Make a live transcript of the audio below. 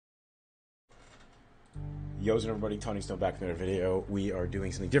Yo's and everybody, Tony Snow back in another video. We are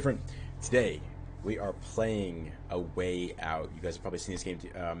doing something different. Today, we are playing A Way Out. You guys have probably seen this game.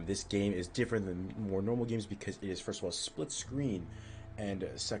 This game is different than more normal games because it is, first of all, split screen. And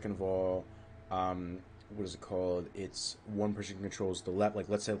second of all, what is it called? It's one person controls the left, like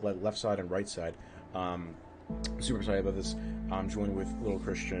let's say left side and right side. I'm super excited about this. I'm joined with Little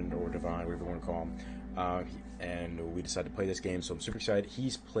Christian or Divine, whatever you want to call him. And we decided to play this game, so I'm super excited.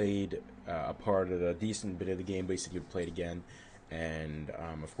 He's played a part of a decent bit of the game, but he said he would play it again. And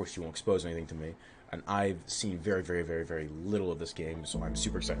of course, he won't expose anything to me. And I've seen very, very, very, very little of this game, so I'm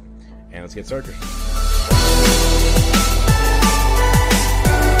super excited. And let's get started.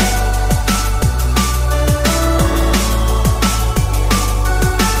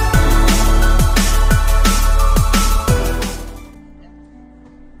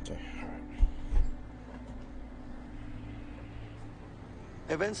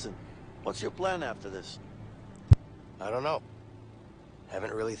 Hey Vincent, what's your plan after this? I don't know.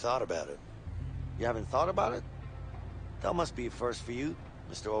 Haven't really thought about it. You haven't thought about it? That must be a first for you,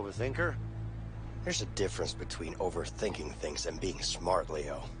 Mr. Overthinker. There's a difference between overthinking things and being smart,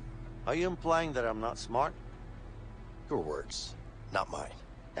 Leo. Are you implying that I'm not smart? Your words, not mine.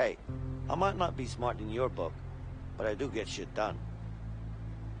 Hey, I might not be smart in your book, but I do get shit done.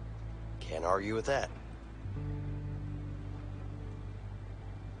 Can't argue with that.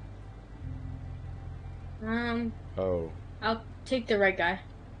 Oh. I'll take the right guy.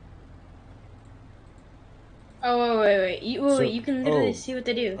 Oh, wait. You can literally see what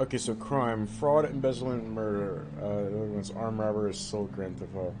they do. Okay, so crime, fraud, embezzlement, murder. The other one's armed robbery, assault, grand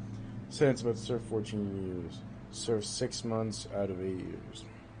theft auto. Sentence about to serve 14 years. Serve 6 months out of 8 years.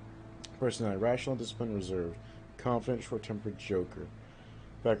 Personality, rational, disciplined, reserved. Confident, short-tempered joker.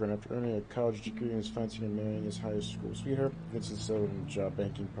 Background, after earning a college degree and his fancy and marrying his high school sweetheart, Vincent settled in a job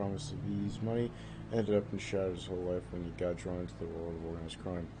banking, promised to ease money, ended up in shadows his whole life when he got drawn into the world of organized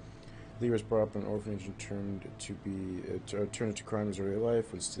crime. Lee was brought up in an orphanage and turned into crime his early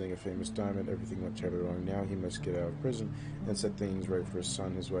life. When stealing a famous diamond, everything went terribly wrong. Now he must get out of prison and set things right for his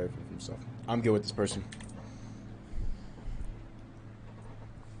son, his wife, and for himself. I'm good with this person.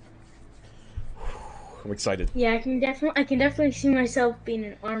 I'm excited. Yeah, I can definitely see myself being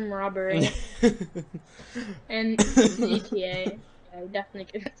an armed robber and GTA. I definitely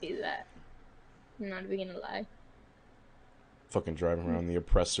can see that. I'm not even gonna lie. Fucking driving around the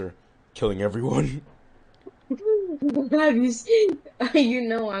oppressor, killing everyone. You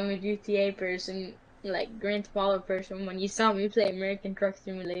know I'm a GTA person, like Grand Theft Auto person. When you saw me play American Truck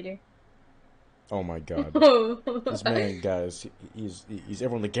Simulator. Oh my god. This man, guys, he's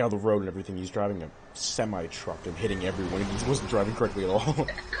everyone like get out of the road and everything. He's driving a semi-truck and hitting everyone. He wasn't driving correctly at all.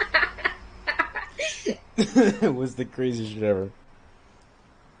 It was the craziest shit ever.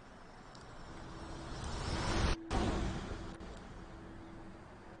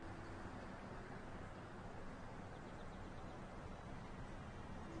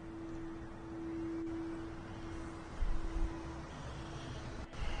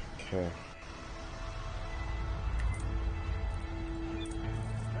 Okay.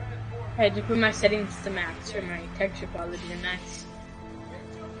 I had to put my settings to max for my texture quality to max.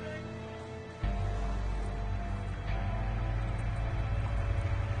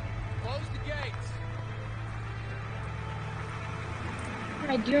 Close the gates.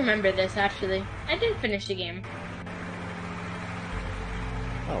 I do remember this actually. I did finish the game.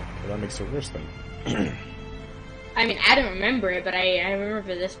 Oh, well, that makes it worse then. I mean, I don't remember it, but I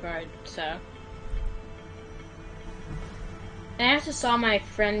remember this part, so. And I also saw my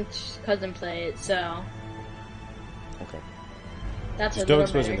friend's cousin play it, so. Okay. That's Just a don't little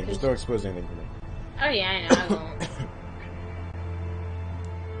expose better. anything. Just don't expose anything for me. Oh yeah, I know, I won't.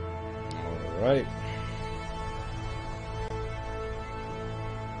 Alright.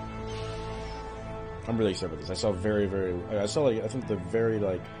 I'm really excited about this. I saw I think the very,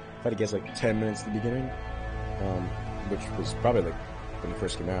 like, if I had to guess, like, 10 minutes at the beginning, which was probably, like, when it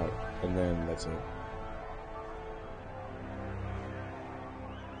first came out, and then that's it.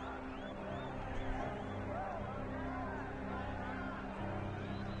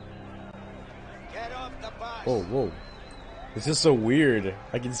 Get off the bus. Whoa, whoa. This is so weird.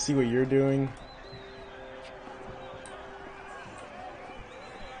 I can see what you're doing.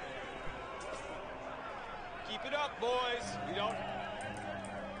 Keep it up, boys. We don't.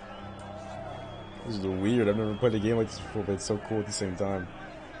 This is weird. I've never played a game like this before, but it's so cool at the same time.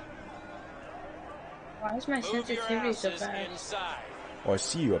 Why is my Move your sensitivity so asses bad? inside. Oh, I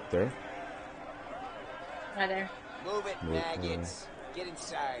see you up there. Right there. Move it, Move, maggots. Get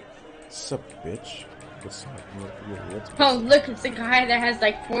inside. Sup, bitch? What's up? Oh, look, it's the guy that has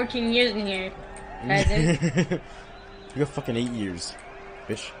like 14 years in here. Hasn't. You got fucking 8 years,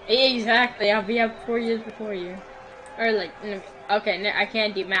 bitch. Exactly. I'll be up 4 years before you. Or like, okay, I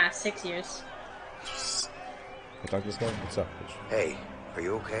can't do math. 6 years. I talk to this guy. What's up, bitch? Hey, are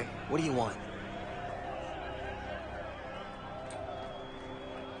you okay? What do you want?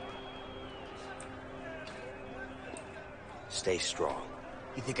 Stay strong.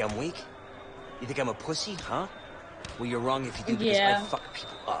 You think I'm weak? You think I'm a pussy, huh? Well, you're wrong if you do, because Yeah. I fuck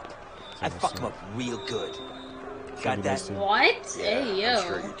people up. I fuck them up real good. Got that? What? Yeah, Hey, yo. I'm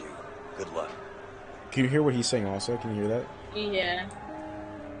sure you do. Good luck. Can you hear what he's saying also? Can you hear that? Yeah.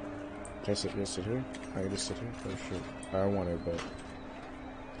 Can I sit here? I can just sit here? Oh shit. I want it, but...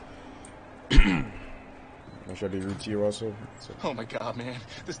 Should I be rude to you also? So... Oh my god, man.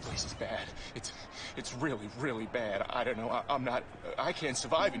 This place is bad. It's really, really bad. I don't know. I'm not... I can't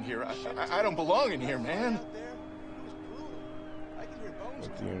survive in here. I don't belong in here, man.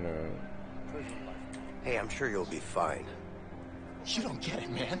 What do you know? Hey, I'm sure you'll be fine. You don't get it,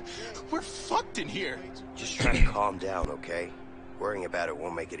 man. We're fucked in here. Just try to calm down, okay? Worrying about it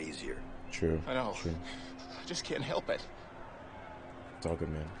won't make it easier. True. I know. True. I just can't help it. It's all good,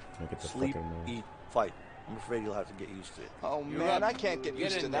 man. Make it the Sleep, fucking move. eat, fight. I'm afraid you'll have to get used to it. Oh, You're man, up. I can't get Get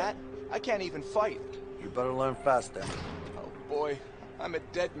used to in there. that. I can't even fight. You better learn fast then. Oh, boy. I'm a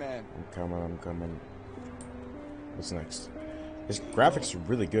dead man. I'm coming. What's next? His graphics are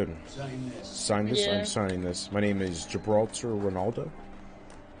really good. Sign this? Yeah. I'm signing this. My name is Gibraltar Ronaldo.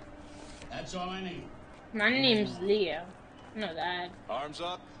 That's all I need. My name's Leo. I know that. Arms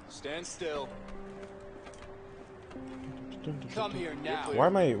up. Stand still. Come here now. Why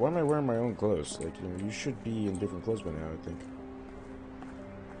am I wearing my own clothes? Like, you know, you should be in different clothes by now, I think.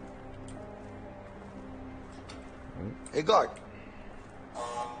 Hey, guard.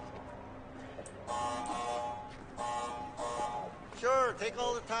 Sure, take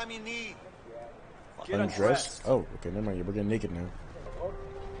all the time you need. Get Undressed? Oh, okay, never mind. We're getting naked now.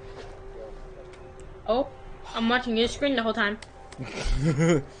 Oh, I'm watching your screen the whole time.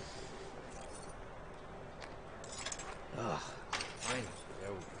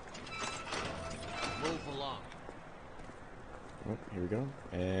 Move along. Oh, here we go.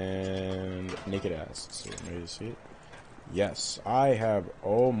 And naked ass. So, ready to see it? Yes, I have.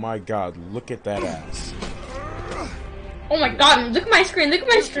 Oh my god, look at that ass. Oh my god, look at my screen, look at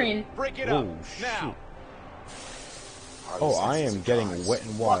my screen. Break it up. Oh, Now. shit. Oh, I am getting wet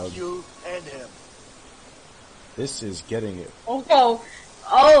and wild. Fuck you and him. This is getting it. Oh,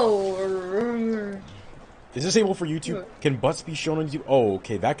 oh. Is this able for YouTube? Can butts be shown on YouTube? Oh,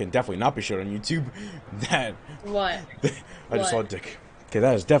 okay, that can definitely not be shown on YouTube. That. What? I just saw a dick. Okay,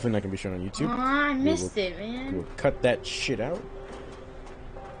 that is definitely not gonna be shown on YouTube. Oh, I missed will- it, man. We'll cut that shit out.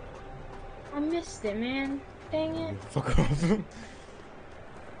 I missed it, man. Dang it. Fuck off. Yeah,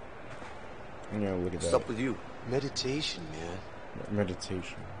 look at What's that. up with you? Meditation, man.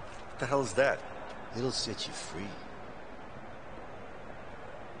 Meditation. What the hell is that? It'll set you free.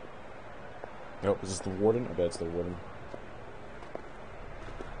 Nope, is this the warden? I bet it's the warden.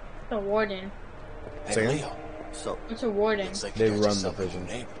 The warden. Hey, Say again? Leo. So, What's a warden? Looks like They you got run the yourself a new prison.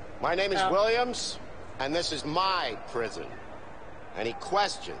 neighbor. My name is Oh. Williams, and this is my prison. Any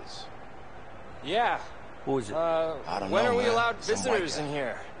questions? Yeah. who is it? I don't When know, are we man. allowed Some white visitors guy. in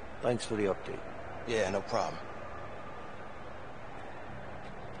here? Thanks for the update. Yeah, no problem.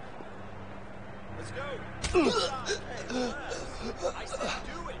 Let's go. I said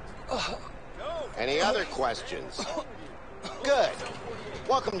do it. Go. Any other questions? Good.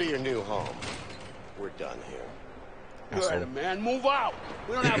 Welcome to your new home. We're done here. Asshole. Good, man. Move out.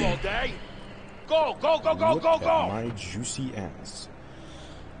 We don't have all day. Go, go, go, go, Look go, at go. my juicy ass.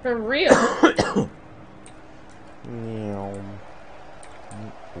 For real. Meow.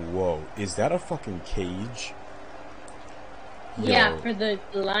 Whoa, is that a fucking cage? Yeah, Yo. for the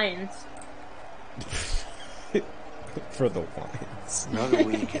lions. For the lions. Another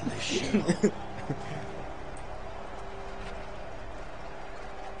week in this shit.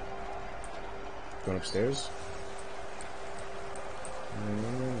 Going upstairs?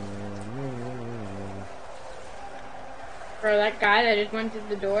 Bro, that guy that just went through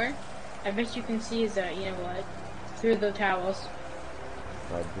the door, I bet you can see his, you know what, through the towels.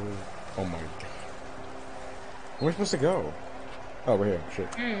 Oh my god. Where are we supposed to go? Oh, we're here. Shit.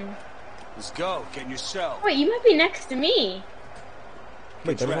 Let's go. Get in your cell. Wait, you might be next to me.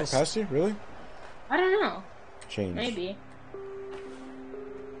 Wait, did I walk dressed. past you? Really? I don't know. Change. Maybe.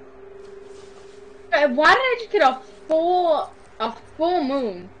 Why did I just get a full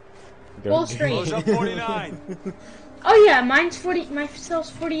moon? Full screen. Close up 49. Oh yeah, mine's 40. My cell's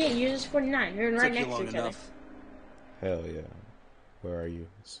 48. Yours is 49. We're right Took you next to long each other. enough. Hell yeah. Where are you?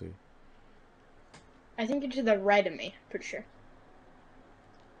 Let's see. I think you're to the right of me. Pretty sure.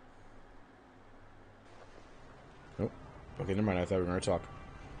 Nope. Okay, never mind. I thought we were gonna talk.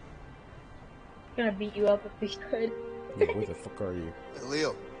 I'm gonna beat you up if we could. Yeah, where the fuck are you? Hey,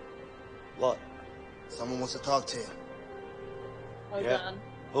 Leo, What? someone wants to talk to you. Oh Yeah. God.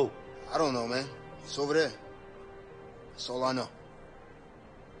 Who? I don't know, man. It's over there. That's all I know.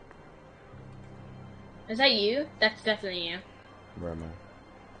 Is that you? That's definitely you. Where am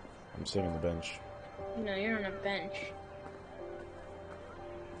I? I'm sitting on the bench. No, you're on a bench.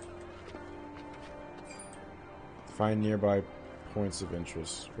 Find nearby points of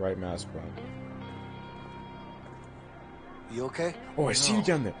interest. Right mouse button. You okay? Oh, I see you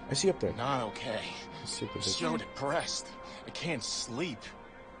down there. I see you up there. Not okay. I see up there. So depressed. I can't sleep.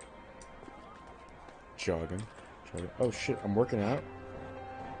 Jogging. Oh shit, I'm working out.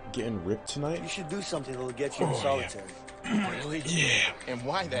 Getting ripped tonight. You should do something that'll get you in solitary. Really? Yeah. And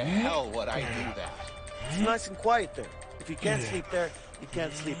why the hell would I do that? It's nice and quiet there. If you can't sleep there, you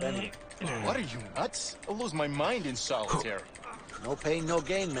can't sleep anywhere. What are you, nuts? I'll lose my mind in solitary. No pain, no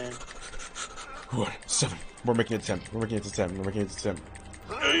gain, man. What? 7. We're making it to 10. We're making it to 10. We're making it to 10.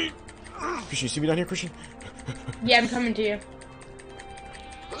 Christian, you see me down here, Christian? Yeah, I'm coming to you.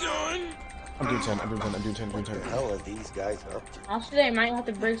 I'm doing 10. I'm doing 10. I'm doing 10. I'm doing 10. What the hell are these guys up to? Also, I might have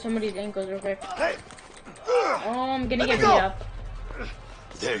to break somebody's ankles real quick. Hey! Oh, I'm gonna get beat up.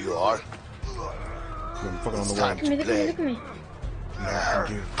 There you are. I'm fucking on the It's wall. time Look at me, to look at me, play. look at me. Nah,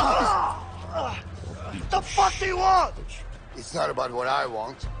 dude. The fuck do you want? It's not about what I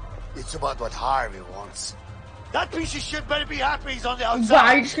want. It's about what Harvey wants. That piece of shit better be happy he's on the Wow, are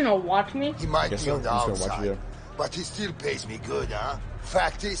outside. you just gonna watch me? He might Guess be so. on the I'm just gonna watch outside, you. but he still pays me good, huh?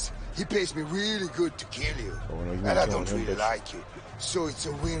 Fact is, he pays me really good to kill you. Oh, no, you And ain't I killing don't him, really bitch. like you. So it's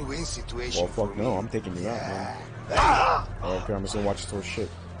a win-win situation Well, fuck for no. me. I'm taking you out, man. Ah! Oh, okay, I'm just gonna watch this whole shit.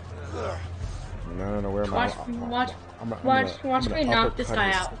 No, where am I? Watch me knock this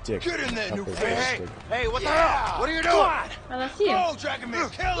guy out. Dick. Get in there, new Uppercut kid. his Hey, dick. Hey, what the hell? What are you doing? Oh, that's you. Go,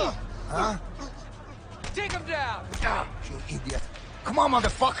 Dragomir, kill him! Huh? Take him down! You idiot. Come on,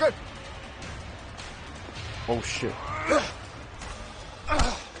 motherfucker! Oh shit.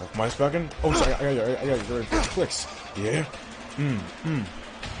 My fucking. Oh, sorry. I got your clicks. Yeah.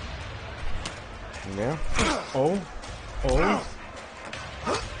 Yeah. Oh. Oh.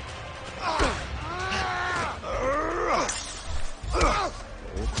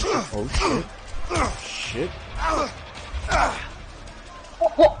 Oh shit. Shit.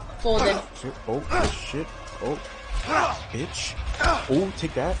 Oh, folded. Shit. Oh shit. Oh. Bitch. Oh,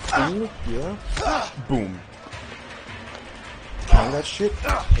 take that. Oh, yeah. Boom. Counter that shit.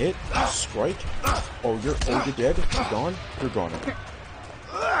 Hit. Strike. Oh, you're dead. You're gone. You're gone.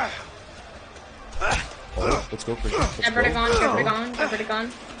 Oh, let's go, Christian. Let's Never go. gone. Never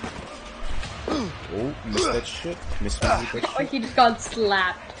gone. Oh, missed that shit. Missed me with that Oh, he just got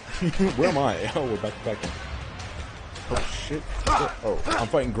slapped. shit. Where am I? Oh, we're back. Oh shit. Oh, I'm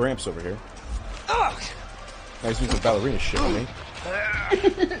fighting Gramps over here. Nice doing some ballerina shit with me.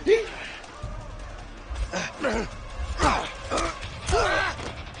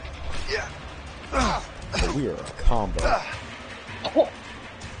 Oh, we are a combo. Oh.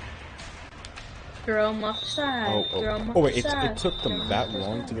 Throw him off the side. Throw him off Oh wait, the side. it took them that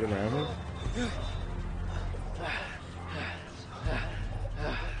long to get around me?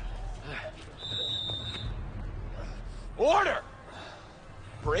 Order!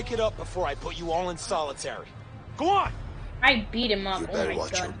 Break it up before I put you all in solitary. Go on! I beat him up. You Oh better my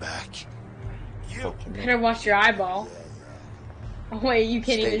watch your god. back. Fucking Better watch your eyeball. Oh wait, you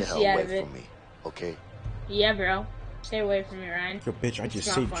can't Stay even the hell see out away of it. from me, okay? Yeah, bro. Stay away from me, Ryan. Yo, bitch, I just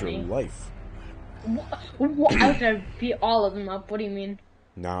not saved funny. your life. What? I was gonna beat all of them up. What do you mean?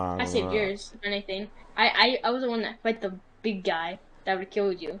 Nah. I saved yours, if anything. I was the one that fight the big guy that would have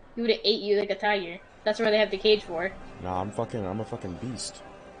killed you. He would have ate you like a tiger. That's where they have the cage for. Nah, I'm a fucking beast.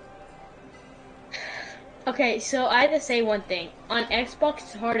 Okay, so I had to say one thing. On Xbox,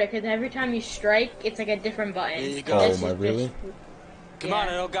 it's harder because every time you strike, it's like a different button. Here you go. Oh, This am I is really? just- Come on,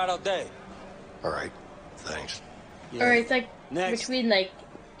 I don't got all day. All right, thanks. Or it's like Next. between like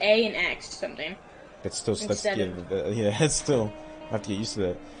A and X or something. That's still, Instead yeah, that's still, I have to get used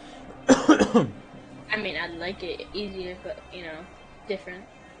to that. I mean, I'd like it easier, but you know, different.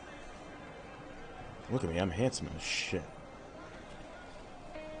 Look at me, I'm handsome as shit.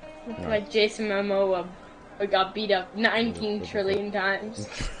 Look like Jason Momoa got beat up 19 trillion times.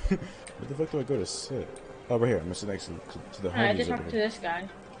 Where the fuck do I go to sit? Oh, right here, I'm gonna sit next to the I had to homies talk over to here. this guy.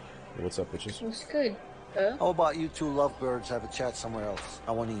 Hey, what's up, bitches? What's good? How about you two lovebirds have a chat somewhere else?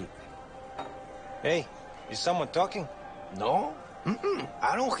 I want to eat. Hey, is someone talking? No?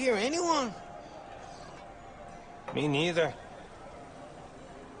 I don't hear anyone. Me neither.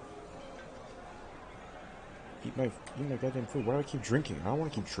 Eat my goddamn food. Why do I keep drinking? I don't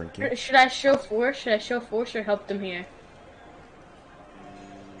want to keep drinking. Should I show force? Should I show force or help them here?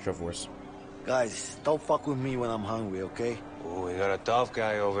 Show force. Guys, don't fuck with me when I'm hungry, okay? Oh, we got a tough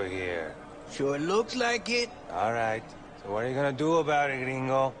guy over here. Sure looks like it. All right. So what are you gonna do about it,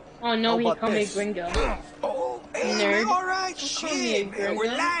 gringo? Oh no, How he about called me a this? gringo. Oh, hey, Nerd. all right. Don't call me a Shit, man, gringo,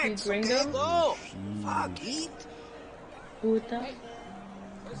 relax, you gringo. okay? Go. Fuck, eat. Puta.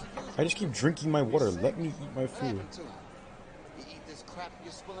 I just keep drinking my water. Let me eat my food. You eat this crap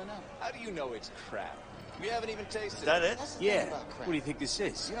you're spilling out. How do you know it's crap? We haven't even tasted Is that it? That's the Yeah. thing about crap. What do you think this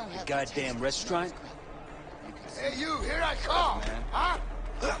is? You don't A have to goddamn taste it. restaurant? Hey, you, here I come, huh?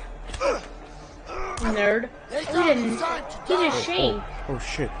 Nerd. They Oh, got he didn't. time to He die. just shaved. Oh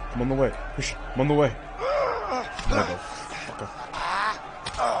shit! I'm on the way. Push. I'm on the way. Motherfucker.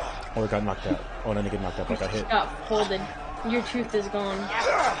 Oh, I got knocked out. Oh, then I get knocked out. I got hit. Got folded. Your tooth is gone.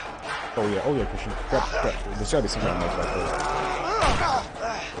 Oh yeah, Christian. Grab. There's gotta be some kind of knife back there.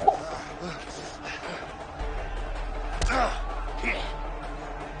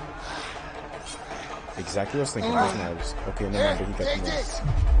 Exactly what I was thinking. Those knives. Okay, never mind. But he got Take the knives.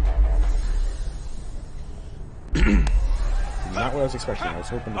 this. Not what I was expecting. I was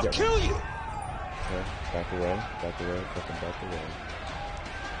hoping to I'll get kill one. you! Okay, back away, fucking back away.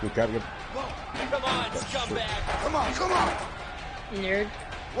 We gotta get. Come on, scumbag! Come on, come on. Nerd.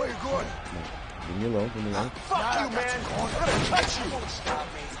 Where you going? Leave me alone. Leave me alone. Fuck you, man! I'm gonna cut you! Stop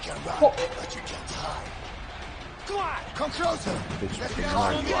me. You can run, but you can't hide. Come on! Come closer. Bitch, Let me fucking know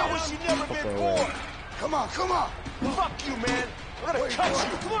knock who you you I are. wish you'd never Fuck been away. born! Come on, come on. Fuck you, man! I'm gonna cut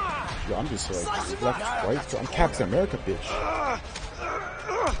you! Come on! Yo, I'm just like left, right. I'm Captain America, bitch.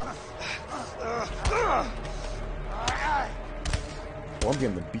 Oh, I'm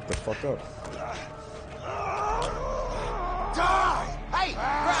getting to beat the fuck up. Die. Hey!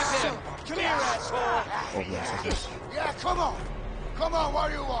 Grab him! Come here, asshole! Oh yes, yes. Yeah, come on. Come on, what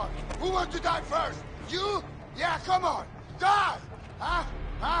do you want? Who wants to die first? You? Yeah, come on. Die. Huh?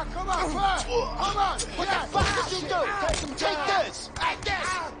 Huh? Come on, first. Come on. What the fuck did you do? Take this! Like this.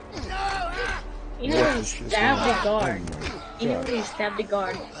 Even when he stabbed the guard. Oh Even when he stabbed the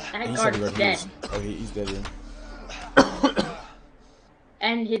guard. That He's guard is everywhere. dead. Oh, he's dead. Yeah.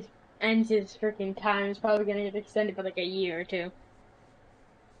 And his freaking time is probably gonna get extended for like a year or two.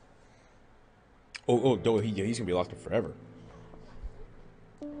 Oh, he's gonna be locked up forever.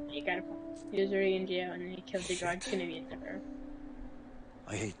 You gotta. He was already in jail and then he killed the guard. It's gonna be a terror.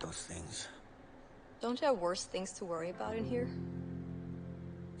 I hate those things. Don't you have worse things to worry about in here?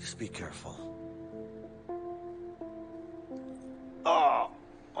 Just be careful.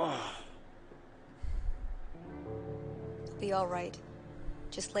 Be all right.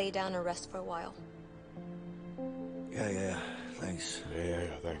 Just lay down and rest for a while. Yeah, thanks. Yeah.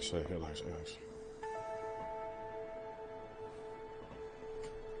 Thanks. Thanks.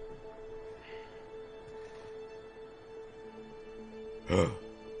 A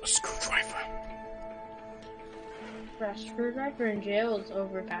screwdriver. A screwdriver in jail is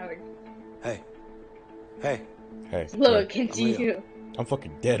overpowered. Hey. Look, hey, it's I'm Leo. you. I'm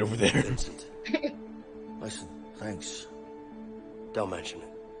fucking dead over there. Vincent. Listen, thanks. Don't mention it.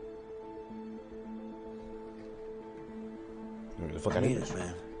 The fuck I I need need it,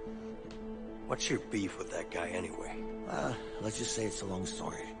 man. What's your beef with that guy anyway? Let's just say it's a long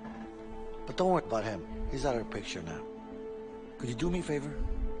story. But don't worry about him. He's out of the picture now. Could you do me a favor?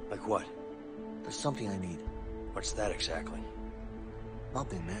 Like what? There's something I need. What's that exactly?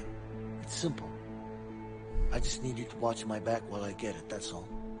 Nothing, man. It's simple. I just need you to watch my back while I get it, that's all.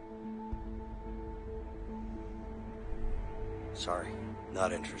 Sorry,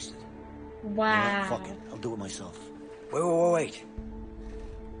 not interested. You know Wow. what? Fuck it. I'll do it myself. Wait.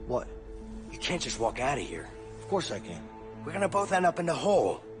 What? You can't just walk out of here. Of course I can. We're gonna both end up in the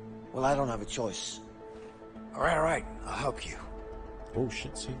hole. Well, I don't have a choice. All right, I'll help you. Oh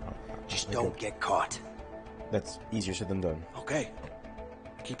shit! See, Just Okay. don't get caught. That's easier said than done. Okay.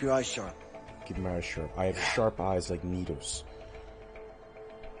 Keep your eyes sharp. Keep my eyes sharp. I have sharp eyes like needles.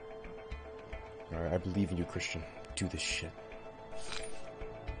 Alright, I believe in you, Christian. Do this shit.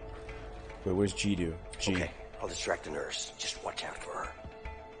 Wait, where's G do? G. Okay, I'll distract the nurse. Just watch out for her.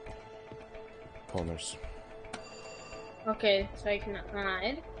 Call nurse. Okay, so I can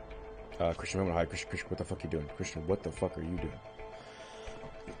hide. Christian, I'm gonna hide. Christian, what the fuck you doing? Christian, what the fuck are you doing?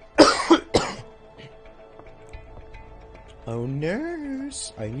 Oh,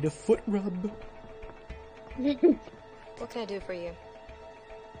 nurse! I need a foot rub. What can I do for you?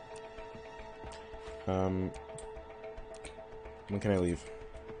 When can I leave?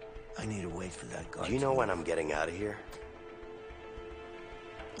 I need to wait for that guard. Do you know when I'm getting out of here?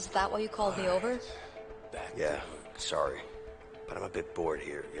 Is that why you called me over? Yeah, sorry. But I'm a bit bored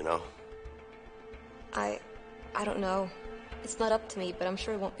here, you know? I don't know. It's not up to me, but I'm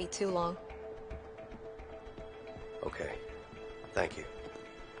sure it won't be too long. Okay. Thank you.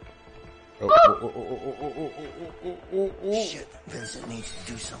 Shit, Vincent needs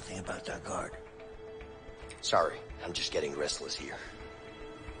to do something about that guard. Sorry, I'm just getting restless here.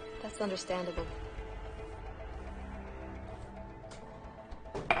 That's understandable.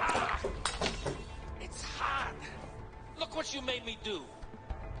 It's hot. Look what you made me do.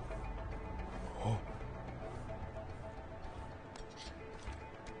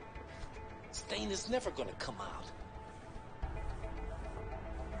 Stain is never gonna come out.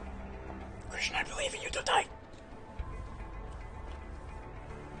 Christian, I believe in you tonight.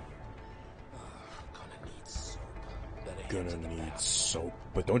 Gonna need soap. Better head Gonna to the need bathroom. soap,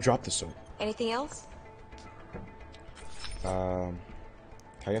 but don't drop the soap. Anything else? Can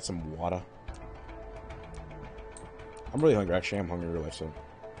I get some water? I'm really hungry. Actually, I'm hungry in real life, so.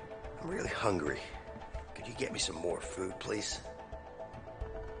 I'm really hungry. Could you get me some more food, please?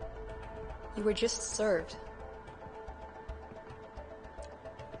 You were just served.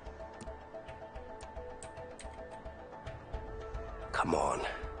 Come on.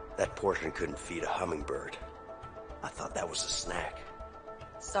 That portion couldn't feed a hummingbird. I thought that was a snack.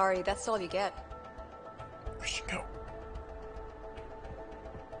 Sorry, that's all you get. Christian, go.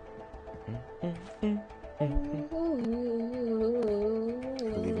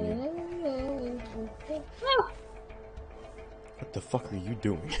 Believe in you. What the fuck are you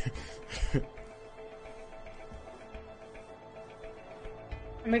doing?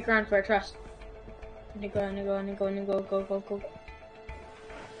 Make ground for a trust. Go.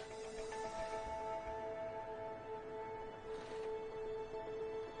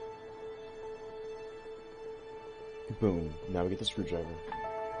 Boom. Now we get the screwdriver.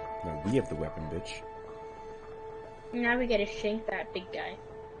 Now we have the weapon, bitch. Now we gotta shank that big guy.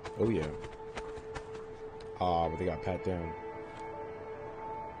 Oh yeah. Ah, but they got pat down.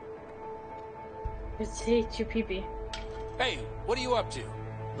 It's your pee-pee. Hey, what are you up to?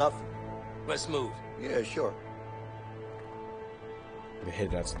 Nothing. Let's move. Yeah, sure. They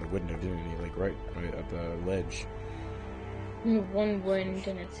hit us in the window, didn't he? Like right at the ledge. One wind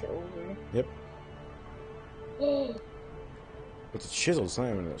and it's over. Yep. But the chisel, it's not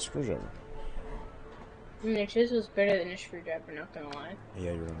even a screwdriver. I mean, the chisel's better than a screwdriver, not gonna lie.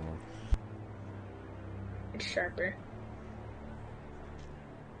 Yeah, you're wrong. It's sharper.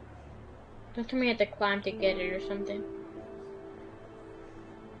 Don't tell me I have to climb to get it or something.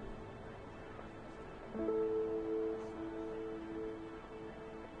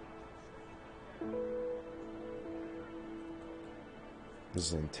 This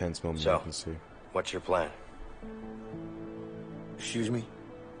is an intense moment. So, I can see. What's your plan? Excuse me?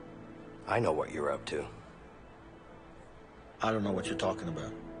 I know what you're up to. I don't know what you're talking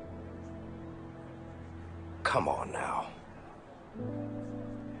about. Come on now.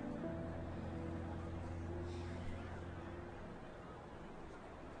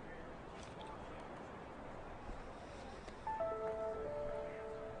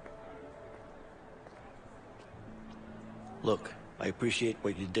 Look, I appreciate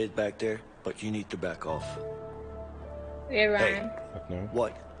what you did back there, but you need to back off. Yeah, Ryan. Hey. Fuck no.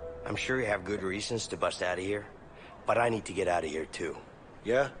 What? I'm sure you have good reasons to bust out of here, but I need to get out of here too.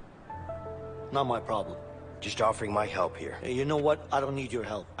 Yeah? Not my problem. Just offering my help here. Hey, you know what? I don't need your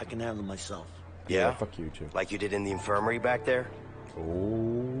help. I can handle myself. Yeah? Fuck you too. Like you did in the infirmary back there?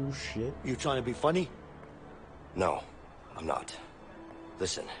 Oh shit. You trying to be funny? No, I'm not.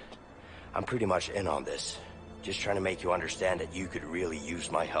 Listen, I'm pretty much in on this. Just trying to make you understand that you could really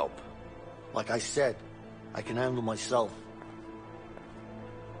use my help. Like I said, I can handle myself.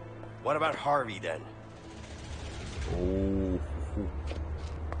 What about Harvey then? Oh.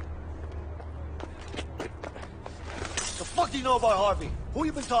 The fuck do you know about Harvey? Who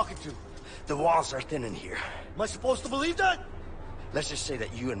you been talking to? The walls are thin in here. Am I supposed to believe that? Let's just say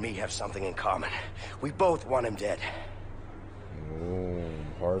that you and me have something in common. We both want him dead. Oh,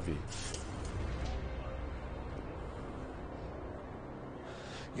 Harvey.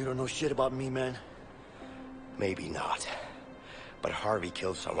 You don't know shit about me, man. Maybe not. But Harvey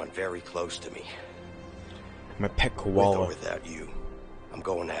killed someone very close to me. My pet With koala. or without you, I'm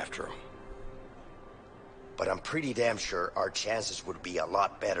going after him. But I'm pretty damn sure our chances would be a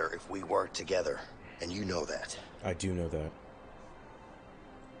lot better if we worked together. And you know that. I do know that.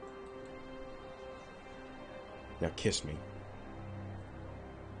 Now kiss me.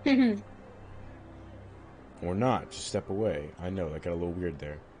 Or not. Just step away. I know, that got a little weird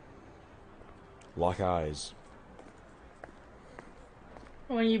there. Lock eyes.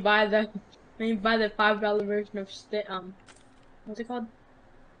 When you buy the $5 version of what's it called?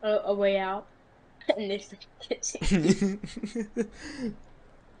 A Way Out, and there's the kissing.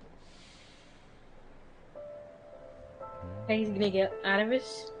 He's gonna get out of it.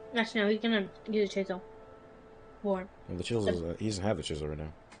 Actually, no, he's gonna use a chisel. More. Well, the chisel, he doesn't have the chisel right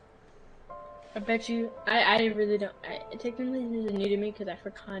now. I bet you. I really don't. Technically, this is new to me because I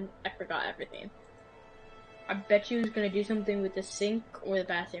forgot everything. I bet you he's gonna do something with the sink or the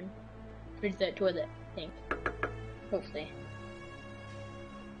bathroom, or the toilet thing. Hopefully.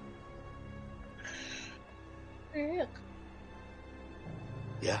 Look.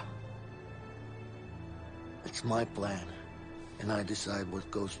 Yeah. It's my plan, and I decide what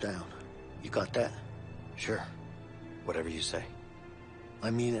goes down. You got that? Sure. Whatever you say. I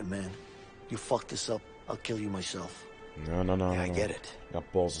mean it, man. You fuck this up, I'll kill you myself. No. Yeah, I get it. Got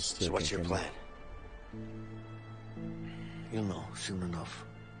balls of steel. So what's your plan? You'll know soon enough.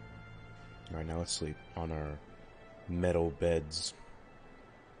 Alright, now let's sleep on our metal beds.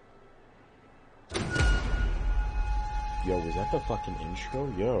 Yo, was that the fucking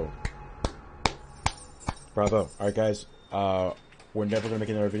intro? Yo. Bravo. Alright, guys. We're never gonna make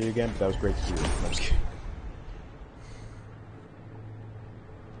another video again, but that was great to see you. No, I'm just kidding.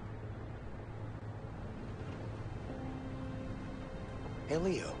 Hey,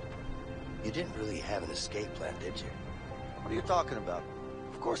 Leo. You didn't really have an escape plan, did you? What are you talking about?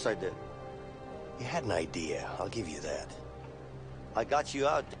 Of course I did. You had an idea. I'll give you that. I got you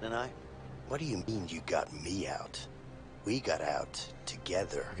out, didn't I? What do you mean you got me out? We got out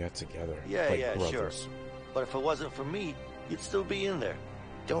together. We got together. Yeah, like yeah, brothers. sure. But if it wasn't for me, you'd still be in there.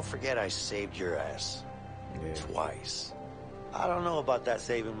 Don't forget I saved your ass. Yeah. Twice. I don't know about that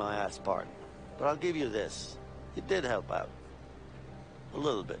saving my ass part, but I'll give you this. You did help out. A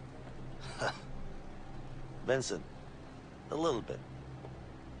little bit. Vincent, a little bit.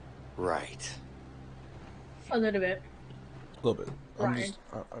 Right. A little bit. A little bit. I'm Ryan. just.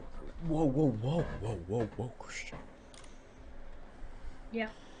 Whoa, Christian. Yeah.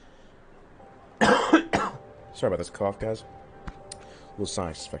 Sorry about this cough, guys. A little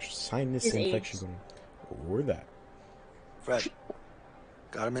sinus infection. His Infection. Or that. Fred,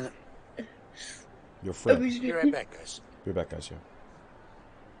 got a minute? Your friend. Be right back, guys. Be back, guys. Yeah.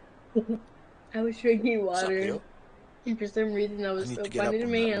 I was drinking What's up, water, Leo? and for some reason that was I need so to get funny up to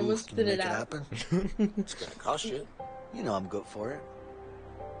on me, that and I almost roof. Can you spit it make out. happen? It's gonna cost you. You know I'm good for it.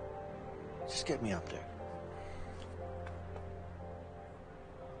 Just get me up there.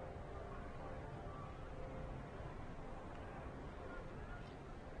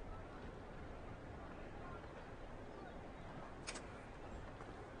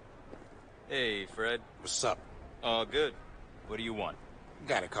 Hey, Fred. What's up? All good. What do you want?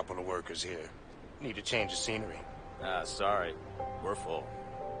 Got a couple of workers here. Need to change the scenery. Ah, sorry. We're full.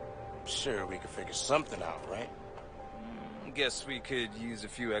 Sure, we could figure something out, right? Guess we could use a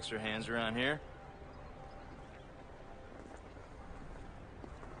few extra hands around here.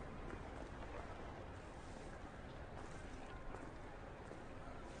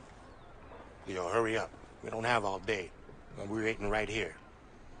 Leo, hurry up. We don't have all day. We're waiting right here.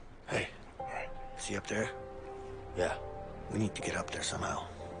 Hey, see up there? Yeah. We need to get up there somehow.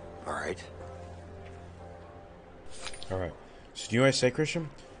 All right. Alright. So, do you know what I say, Christian?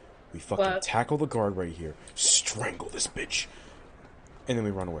 We fucking What? tackle the guard right here, strangle this bitch, and then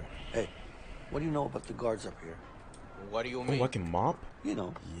we run away. Hey, what do you know about the guards up here? What do you Oh, mean? I can mop? You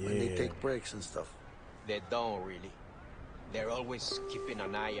know, when they Yeah. take breaks and stuff. They don't really. They're always keeping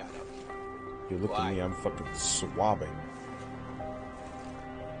an eye out up here. You look at me, I'm fucking swabbing.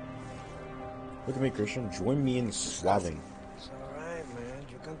 Look at me, Christian. Join me in swabbing. It's alright, man.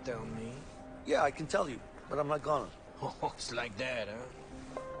 You can tell me. Yeah, I can tell you, but I'm not gonna. Oh, it's like that,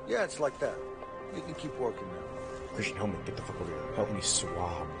 huh? Yeah, it's like that. You can keep working now. Christian, help me. Get the fuck over here. Help me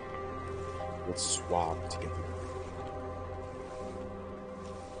swab. Let's swab together.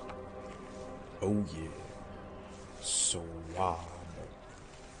 Oh, yeah. Swab.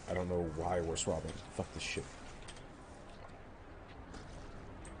 I don't know why we're swabbing. Fuck this shit.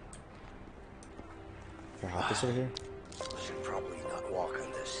 Can I hop this over here? Should probably not walk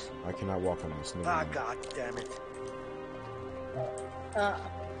on this. I cannot walk on this. No, Ah, no, no. god damn it.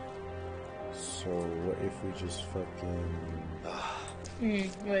 So, what if we just fucking...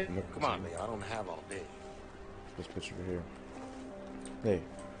 Wait. Nope, Come on, Leo. I don't have all day. this bitch over here. Hey.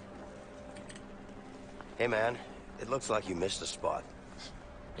 Hey, man. It looks like you missed a spot.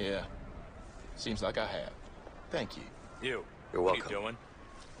 Yeah. Seems like I have. Thank you. You. You're What welcome. are you doing?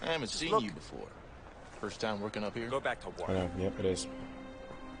 I haven't seen look. you before. First time working up here? Go back to work. I know, yep, it is.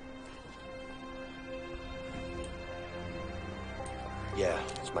 Yeah,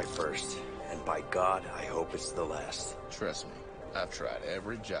 it's my first. And by God, I hope it's the last. Trust me, I've tried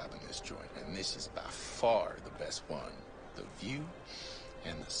every job in this joint, and this is by far the best one. The view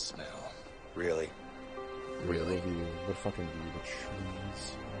and the smell. Really? Really? What view? What fucking view? The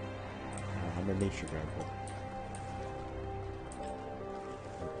trees. I'm a nature guy, but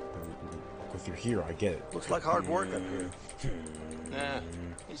if you're here, I get it. Looks like hard work up here. Nah,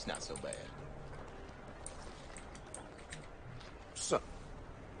 it's not so bad. So,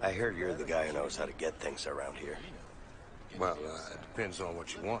 I hear you're the guy who knows how to get things around here. well, it depends on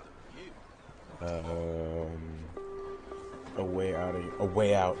what you want. A way out of a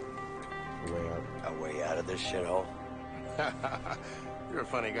way out. A way out. A way out of this shithole? You're a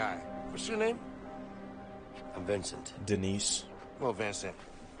funny guy. What's your name? I'm Vincent. Denise. Well, Vincent,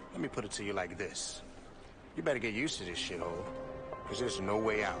 let me put it to you like this. You better get used to this shithole, because there's no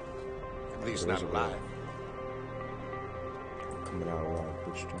way out. At least not alive. Coming out alive,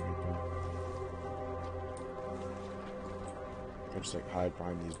 bitch. Don't be dumb. I just like hide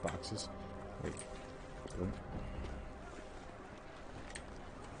behind these boxes. Like, boom.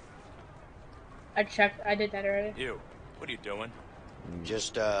 I checked. I did that already. You, what are you doing?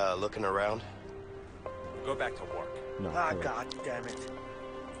 Just, looking around. Go back to work. No. Ah, correct. God damn it.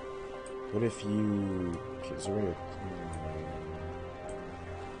 What if you? Is there a?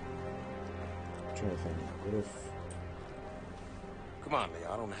 I'm trying to think. What if? Come on,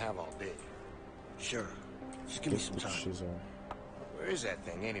 Leo, I don't have all day. Sure. Just give me some time. Where is that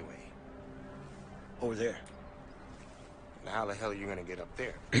thing, anyway? Over there. Now, how the hell are you gonna get up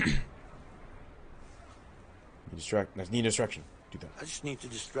there? Need distraction. Do that. I just need to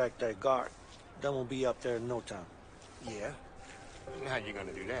distract that guard. Then we'll be up there in no time. Yeah? And how you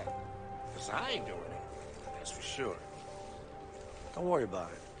gonna do that? Because I ain't doing it. That's for sure. Don't worry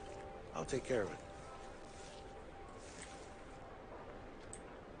about it. I'll take care of it.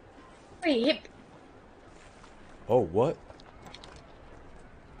 Wait, hip. Oh, what?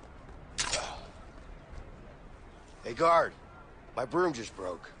 Hey, guard. My broom just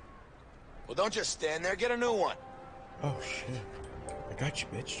broke. Well, don't just stand there. Get a new one. Oh shit! I got you,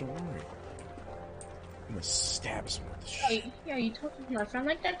 bitch. Don't worry. I'm gonna stab someone with this shit. Yeah, you talking to my friend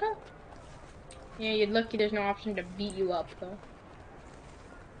like that, though? Yeah, you're lucky there's no option to beat you up, though.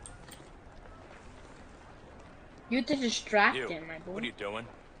 You have to distract him, my boy. What are you doing?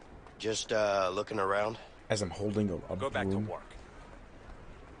 Just, looking around. As I'm holding a Go back to broom. work.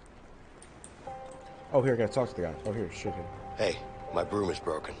 Oh, here, I gotta talk to the guy. Oh, here, shit. Here. Hey, my broom is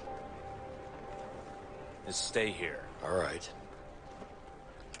broken. Just stay here. All right.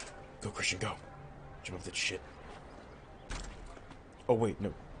 Go, Christian, go. Jump up that shit. Oh, wait,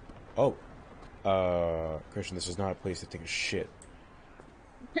 no. Oh. Christian, this is not a place to take a shit.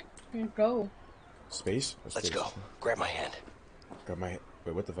 Go. Space? Oh, Let's space. go. Grab my hand. Grab my hand.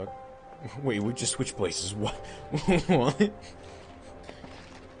 Wait, what the fuck? Wait, we just switched places. What? What?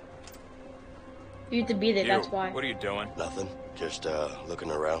 You have to be there, You, that's why. what are you doing? Nothing. Just,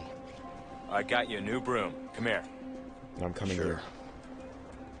 looking around. I got you a new broom. Come here. I'm coming Sure.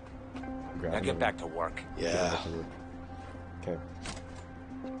 here. Now get back to work. Yeah. Okay.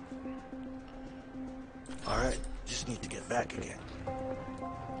 All right. Just need to get back again.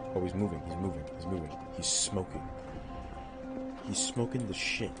 Oh, he's moving. He's moving. He's moving. He's smoking. He's smoking the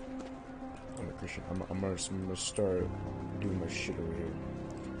shit. I'm a Christian. I'm gonna start doing my shit over here.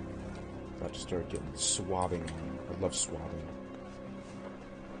 About to start getting swabbing. I love swabbing.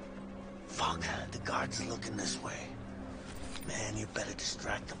 Fuck. The guard's looking this way. Man, you better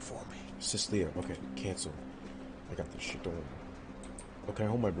distract them for me. Cecilia. Okay, cancel. I got this shit. Don't worry. Oh, can I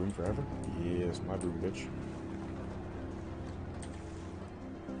hold my broom forever? Yes, my broom, bitch.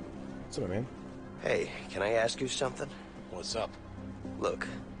 What's up, man? Hey, can I ask you something? What's up? Look,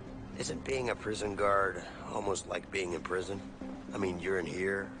 isn't being a prison guard almost like being in prison? I mean, you're in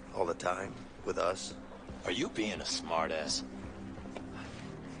here all the time with us. Are you being a smartass?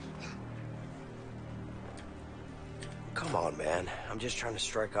 Come on, man. I'm just trying to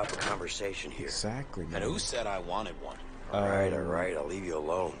strike up a conversation here. Exactly, man. And who said I wanted one? All right. I'll leave you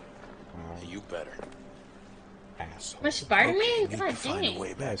alone. You better. Asshole. My Spider-Man? Okay, need God to find dang. a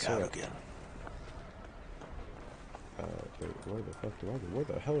way back Yeah, I saw out that. again. Wait, where the fuck do I go? Where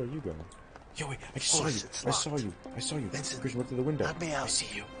the hell are you going? Yo, wait, I just saw Boys, you. it's I saw locked. you. I saw you. Vincent, Christian, look through the window. let me out. I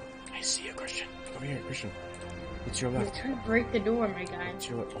see you. I see you, Christian. Come here, Christian. It's your You're left. trying to break the door, my guy. It's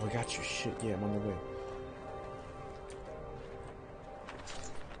your left. Oh, I got you. Shit, yeah, I'm on the way.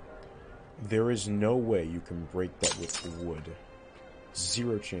 There is no way you can break that with wood.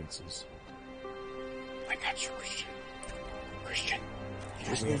 0 chances. I got you, Christian. Christian. You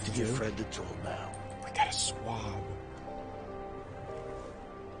just need to give Fred the tool now. We got a swab.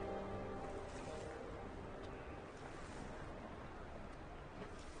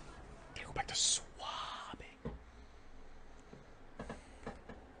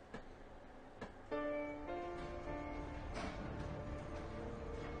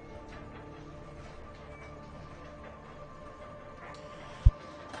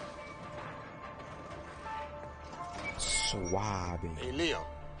 Suave. Hey, Leo.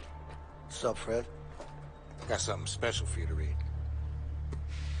 What's up, Fred? Got something special for you to read.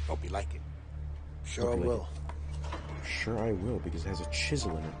 Hope you like it. Sure I will. Sure I will, because it has a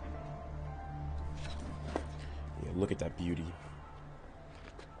chisel in it. Yeah, look at that beauty.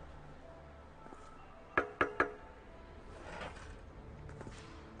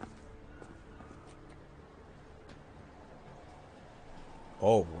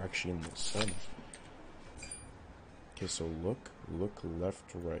 Oh, we're actually in the sun. Okay, so look left,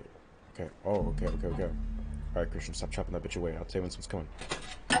 right. Okay. Oh, okay. Alright, Christian, stop chopping that bitch away. I'll tell you when someone's coming.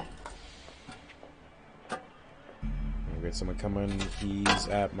 We got someone coming. He's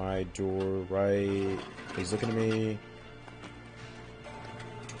at my door, right? He's looking at me.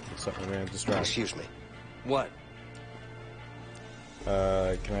 What's up, my man? Distract. Excuse me. What? Can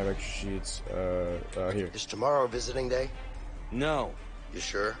I have extra sheets? Here. Is tomorrow visiting day? No. You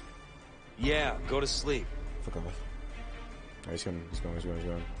sure? Yeah, go to sleep. Fuck off. Alright, he's going.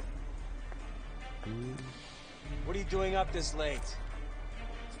 What are you doing up this late?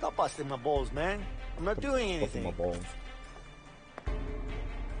 Stop busting my balls, man. I'm not doing anything. My balls.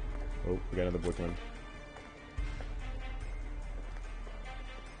 Oh, we got another boy coming.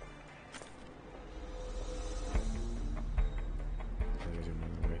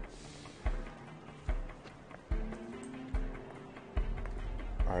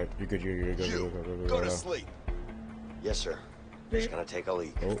 Alright, you're good, Go to sleep. Yes, sir. Just gonna take a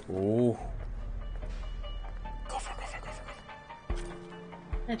leak. Oh. Go for it.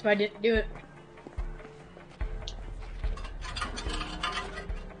 That's why I didn't do it.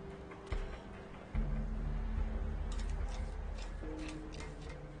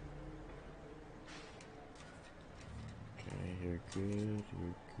 Okay, you're good.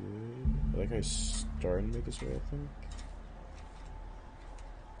 I like how he's starting to make this way, I think.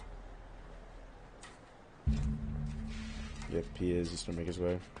 Yep, he is. He's gonna make his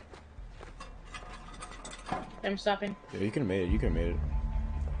way. I'm stopping. Yeah, you could have made it.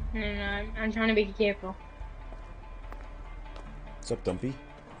 No, I'm trying to be careful. What's up, Dumpy?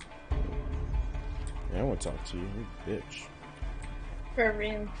 Yeah, I want to talk to you. You bitch. For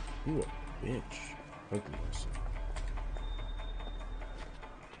real. You a bitch. Ugliness.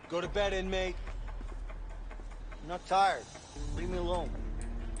 Go to bed, inmate. I'm not tired. Leave me alone.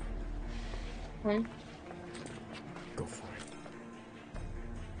 Hmm? Go for it.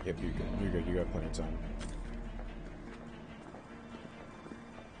 Yep, you're good. You got plenty of time.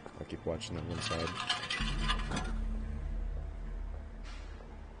 I'll keep watching that one side.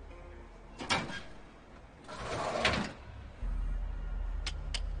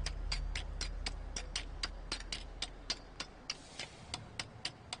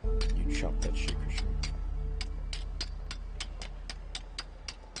 You chop that shit, Christian.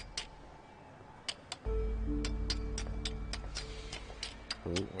 Oh,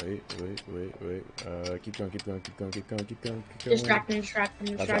 wait. Keep going. Distract him.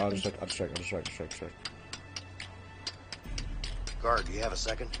 I'll distract. Guard, do you have a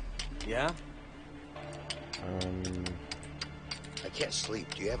second? Yeah? I can't sleep.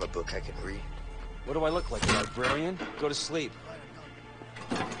 Do you have a book I can read? What do I look like, a librarian? Go to sleep.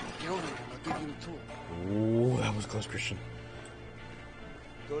 Oh, that was close, Christian.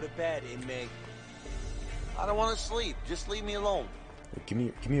 Go to bed, inmate. I don't want to sleep. Just leave me alone. Wait, give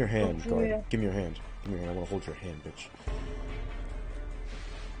me your hand, guard. Give me your hand. I want to hold your hand, bitch.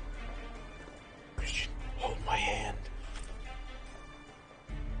 Christian, hold my hand.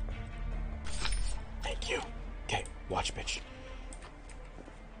 Thank you. Okay, watch, bitch.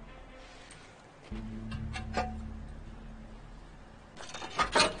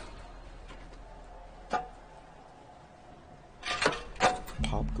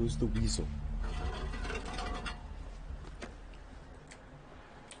 Pop goes the weasel.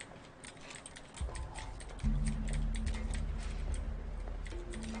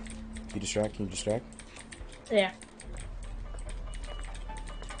 Can you distract? Yeah.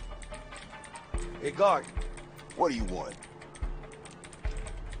 Hey, guard. What do you want?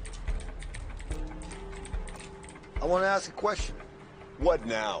 I want to ask a question. What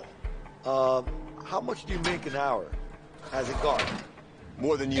now? How much do you make an hour as a guard?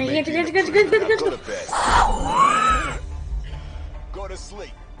 More than you Good, make. good, in good, a good, prison. good, Now good, go to bed. Go to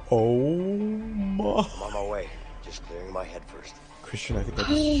sleep. Oh my. I'm on my way. Just clearing my head first. Christian, I think I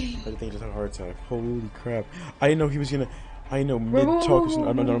just had a heart attack. Holy crap. I didn't know he was gonna. I know mid-talk is. No,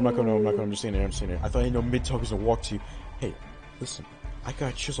 I'm not gonna. I'm just saying it. I thought I know mid-talk is gonna walk to you. Hey, listen. I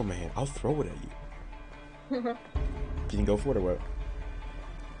got a chisel in my hand. I'll throw it at you. You can go for it or what?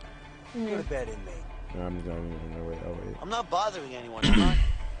 Go to bed, inmate. No, I'm going. No, wait. Oh, wait. I'm not bothering anyone. I'm not.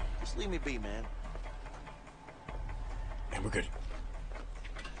 Just leave me be, man. we're good.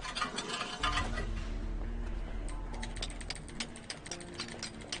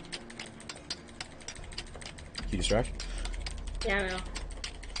 You distract? Yeah, I know.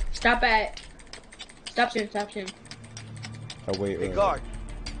 Stop soon. Oh, wait. Hey, guard.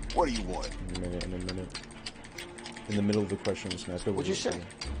 What do you want? In a minute. In the middle of the question, I'm just gonna ask her. What'd you say?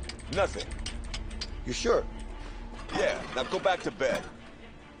 Nothing. You sure? Yeah, now go back to bed.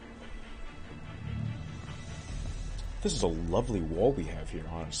 This is a lovely wall we have here,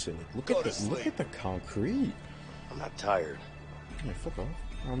 honestly. Like, look at the concrete. I'm not tired. Yeah, fuck off.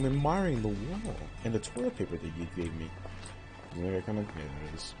 I'm admiring the wall and the toilet paper that you gave me. You know, kind of. Yeah,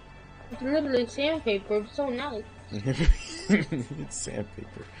 it is. It's literally sandpaper. It's so nice. It's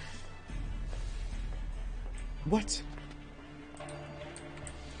sandpaper. What?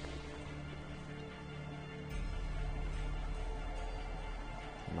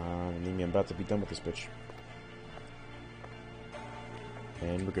 Come on, Nimi, I'm about to be done with this bitch.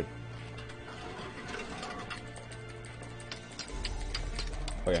 And we're good.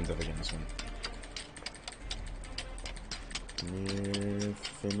 Oh yeah, I'm definitely getting this one. Near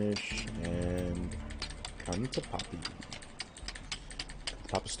finish and come to Poppy.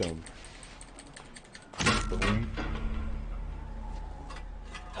 Pop a stone. Boom.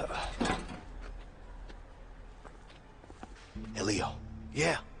 Hey, Leo.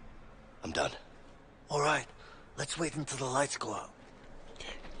 Yeah. I'm done. All right. Let's wait until the lights go out.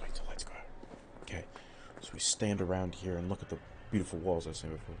 Okay, wait till lights go out. Okay, so we stand around here and look at the beautiful walls I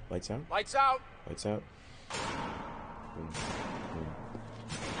said before. Lights out? Lights out! Lights out. Boom, boom,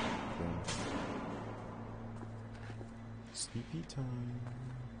 boom. Sleepy time.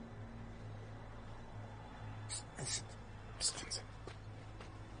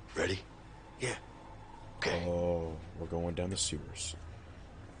 Ready? Yeah. Okay. Oh, we're going down the sewers.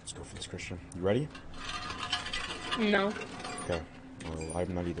 Let's go for this, Christian. You ready? No. Okay. Well,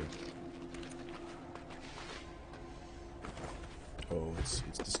 I'm not either. Oh, it's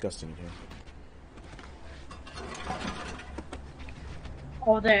disgusting in here.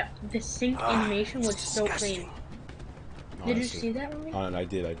 Oh, the sink animation was so clean. Did you Honestly. see that one? I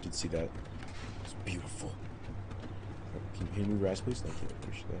did see that. It's beautiful. Can you move your ass, please? Thank you. I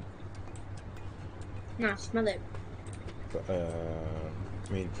appreciate that. Nah, smell it. But,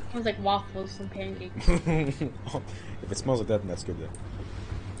 I mean... It smells like waffles and pancakes. If it smells like that, then that's good then.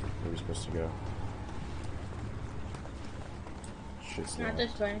 Where are we supposed to go? Shit's Not locked.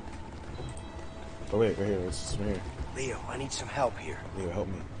 this way. Oh wait, right here. It's right here. Leo, I need some help here. Leo, help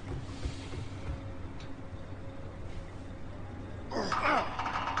me.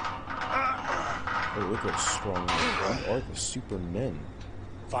 Oh, look how strong they are, the supermen.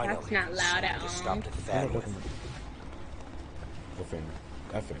 Finally. That's not loud at all. Stopped at No, that with. definitely.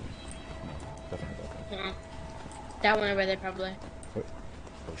 Effing. No, definitely that one. That one over there, probably. What?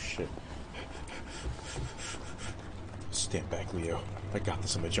 Oh shit. Stand back, Leo. I got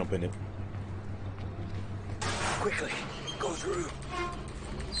this. I'm gonna jump in it. Quickly, go through.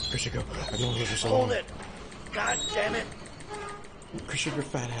 Christian, go. I've been here for so Hold long. it. God damn it. Christian, your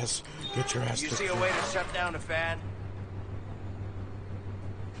fat ass. Get your ass You to see a way to shut down a fan?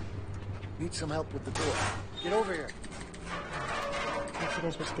 Need some help with the door. Get over here. How am I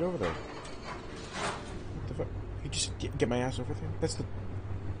supposed to get over there? What the fuck? You just get my ass over there? That's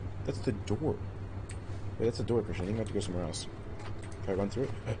the door. Wait, that's the door, Christian. I think I have to go somewhere else. Can I run through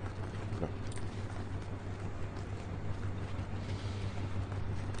it? No.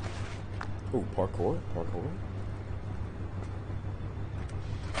 Oh, parkour? Parkour?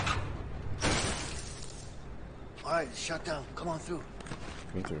 All right, shut down. Come on through.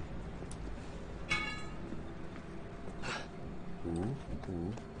 Me too. Ooh,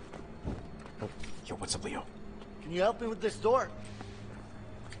 ooh. Oh, yo, what's up, Leo? Can you help me with this door?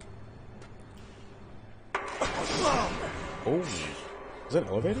 Oh, is that an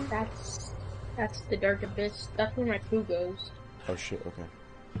elevator? That's the dark abyss. That's where my poo goes. Oh shit, okay.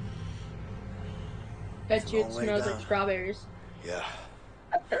 Bet you it long way smells down. like strawberries. Yeah.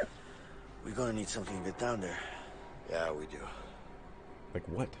 We're gonna need something to get down there. Yeah, we do. Like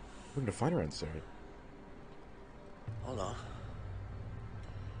what? We're gonna find her inside. Hold on.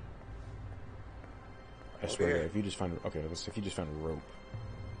 I swear, if you just find if you just found a rope.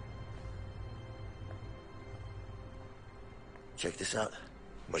 Check this out.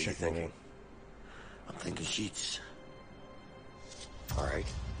 What are you thinking? I'm thinking sheets. All right.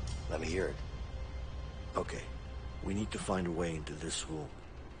 Let me hear it. Okay. We need to find a way into this room.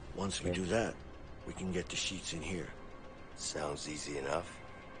 Once we do that, we can get the sheets in here. Sounds easy enough.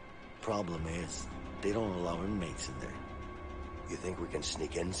 Problem is, they don't allow inmates in there. You think we can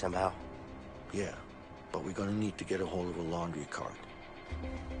sneak in somehow? Yeah. but we're gonna need to get a hold of a laundry cart.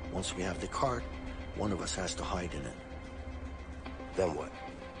 Once we have the cart, one of us has to hide in it. Then what?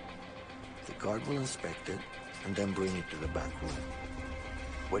 The guard will inspect it, and then bring it to the back room.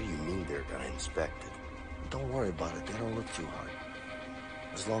 What do you mean they're gonna inspect it? Don't worry about it, they don't look too hard.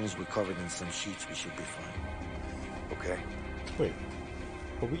 As long as we're covered in some sheets, we should be fine. Okay. Wait.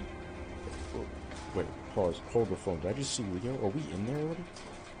 Are we... Wait, pause. Hold the phone. Did I just see Leo? Are we in there already?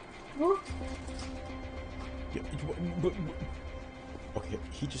 What? Yeah, but, okay,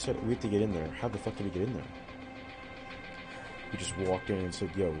 he just said we have to get in there. How the fuck did we get in there? We just walked in and said,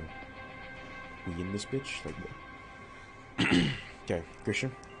 yo, we in this bitch? Like, okay,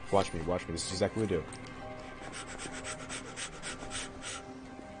 Christian, watch me. This is exactly what we do.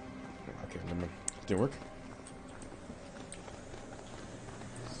 Okay, never mind. Didn't work?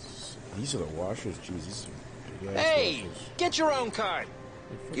 These are the washers. Jeez, these are big ass Hey, washers. get your own card.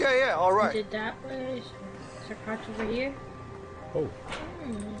 Yeah, all right. Did that place? Is there carts over here? Oh.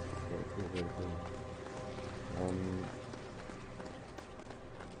 Very cool.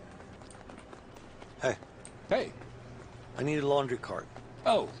 Hey. Hey. I need a laundry cart.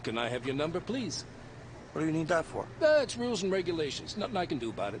 Oh, can I have your number, please? What do you need that for? It's rules and regulations. Nothing I can do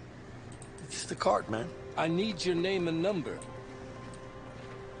about it. It's just a cart, man. I need your name and number.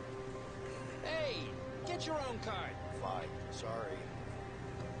 Hey, get your own card. Fine, sorry.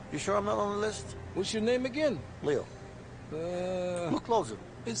 You sure I'm not on the list? What's your name again? Leo. Look closer.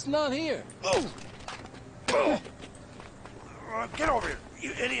 It's not here. Oh! Get over here,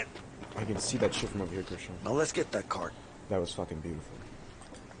 you idiot! I can see that shit from over here, Christian. Now let's get that cart. That was fucking beautiful.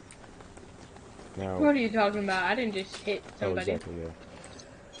 Now... What are you talking about? I didn't just hit Oh, somebody. exactly, yeah.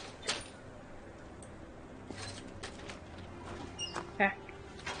 Okay.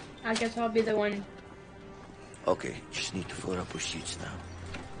 I guess I'll be the one. Okay, just need to fill it up with sheets now.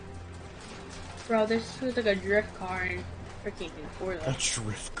 Bro, this was like a drift car and freaking A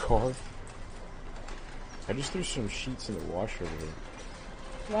drift car? I just threw some sheets in the washer over there.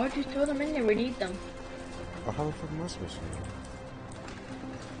 Why would you throw them in there? We need them. Oh, how the fuck am I supposed to know?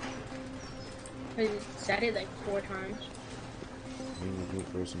 I said it like 4 times. We need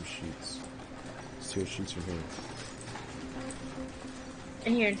to throw some sheets. Steal sheets from here.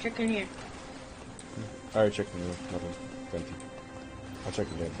 In here, check in here. I already checked in there. Nothing. Empty. I'll check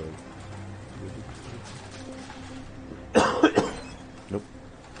again, though. Nope.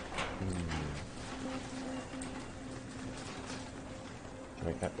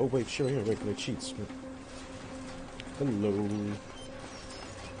 Right, oh wait, shit right here, wait, cheats. Hello.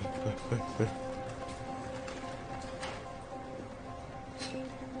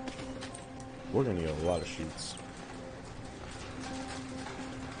 We're gonna need a lot of sheets.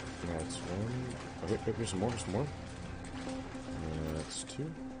 That's 1. Oh, wait, here's some more, That's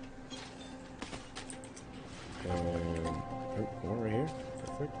 2. And oh, 1 right here.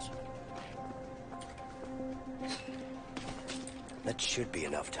 Perfect. That should be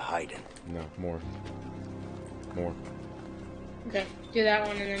enough to hide in. No, more. More. Okay, do that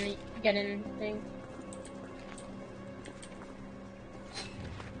one and then get in thing.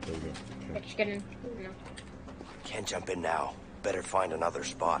 There we go. Okay. Just get in. No. Can't jump in now. Better find another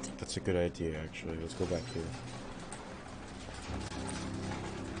spot. That's a good idea, actually. Let's go back here.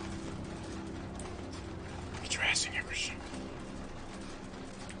 Get your ass in here, Christian.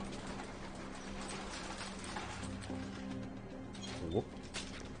 Whoop.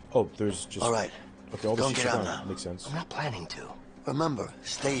 Oh, there's just... All right. Okay, all the Don't sheets get are out gone. now. Makes sense. I'm not planning to. Remember,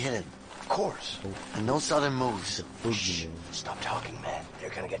 stay hidden. Of course. And no sudden moves. Shh. Stop talking, man. They're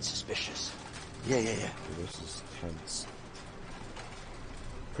gonna get suspicious. Yeah. Okay, this is tense.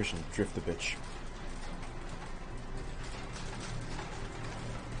 Christian, drift the bitch.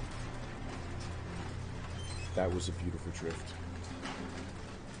 That was a beautiful drift.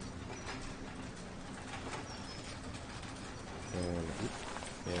 And whoop,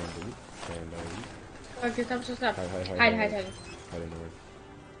 and whoop, and whoop. Okay, stop. Hide. Hide. Hide in the way.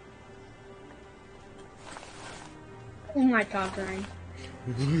 Oh my god, Ryan.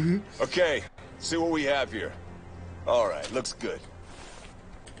 Okay, see what we have here. All right, looks good.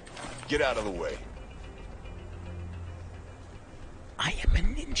 Get out of the way. I am a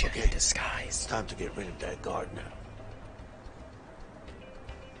ninja in disguise. It's time to get rid of that guard now.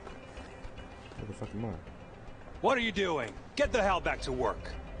 Where the fuck am I? What are you doing? Get the hell back to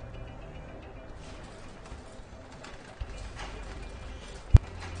work.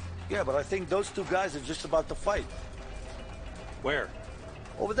 Yeah, but I think those 2 guys are just about to fight. Where?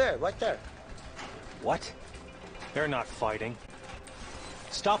 Over there, right there. What? They're not fighting.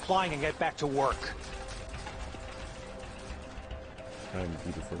 Stop lying and get back to work. I'm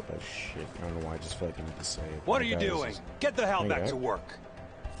beautiful as shit. I don't know why, I just feel like I need to say it. What are you doing? Get the hell back to work.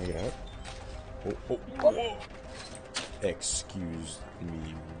 Can I get out? Oh, whoa. Excuse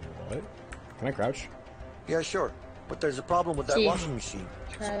me, what? Can I crouch? Yeah, sure. But there's a problem with that washing machine.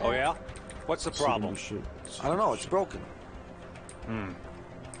 Oh, yeah? What's the problem? I don't know, it's broken.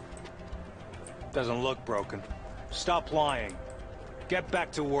 Doesn't look broken. Stop lying. Get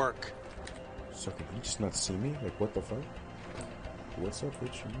back to work. So could you just not see me? Like, what the fuck? What's up,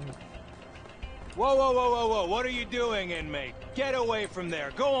 bitch? Whoa. What are you doing, inmate? Get away from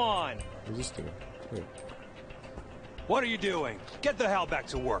there. Go on. What's this doing? Wait. What are you doing? Get the hell back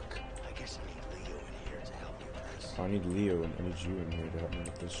to work. I guess I need Leo in here to help me with this. I need Leo and I need you in here to help me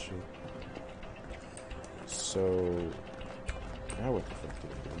with this shit. So... Now what the fuck do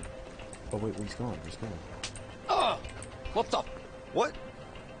I do? Oh wait, he's gone. He's gone. What the? What?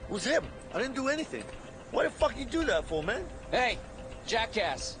 Who's him? I didn't do anything. Why the fuck you do that for, man? Hey,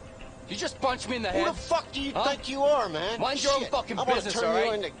 jackass. You just punched me in the head. Who the fuck do you think you are, man? Mind your own fucking business, all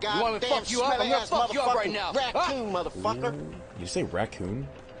right? You want me to fuck you up? I'm gonna fuck you up right now. Raccoon, motherfucker. Did you say raccoon?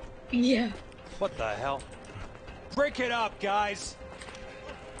 Yeah. What the hell? Break it up, guys.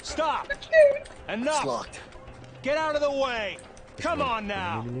 Stop. Enough. It's locked. Get out of the way. Come on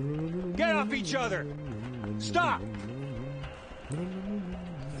now. Get off each other. Stop.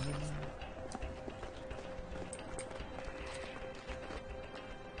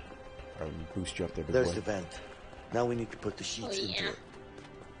 I'll boost you up there, big There's boy. the vent. Now we need to put the sheets into it.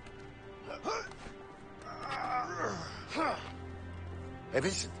 Hey,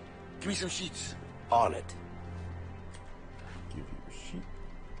 Vincent, give me some sheets. On it. Give you a sheet.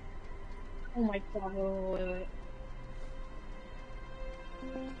 Oh my god, wait.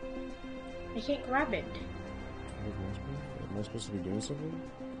 I can't grab it. Am I supposed to be doing something?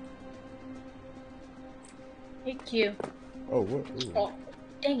 Thank you. Oh, what? Ooh. Oh,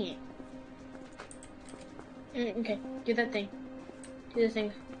 dang it. Okay, do that thing. Do the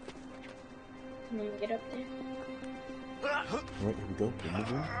thing. And then get up there. Alright, here we go. We're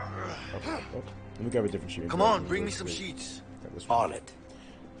moving. Up. Let me grab a different sheet. Come on, bring me some sheets. On it.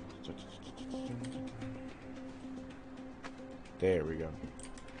 There we go.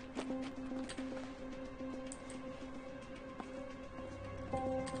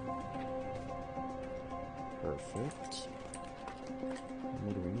 Perfect.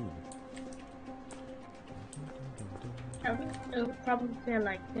 What do we need? I would probably feel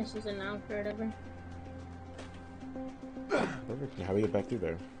like this is enough or whatever. Perfect. Now how do we get back through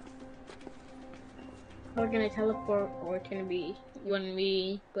there? We're gonna teleport, or it's gonna be when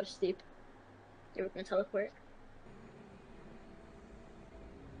we go to sleep. Yeah, we're gonna teleport.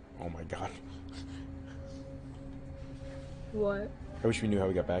 Oh my god. What? I wish we knew how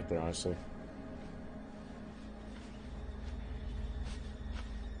we got back there, honestly.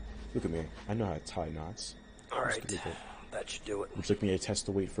 Look at me. I know how to tie knots. Alright. That should do it. Would you like me to test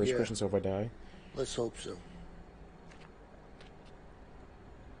the weight first person, so if I die? Let's hope so.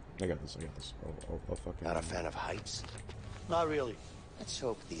 I got this. I'll fucking... Not a fan of heights? Not really. Let's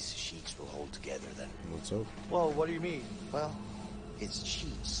hope these sheets will hold together then. Let's hope. Well, what do you mean? Well, it's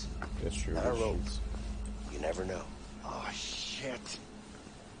sheets. That's true. Not a rope. You never know. Oh, shit.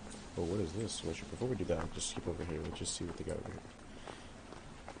 Oh, what is this? Before we do that, I'll just skip over here. Let's just see what they got over here.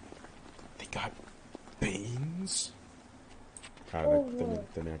 They got beans? They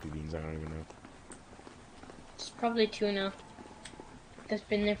might be beans. I don't even know. It's probably tuna. That's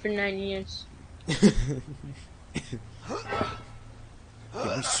been there for 9 years. Yeah,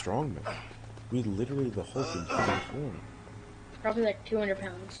 we're strong, man. We literally the Hulk in human form. Probably like 200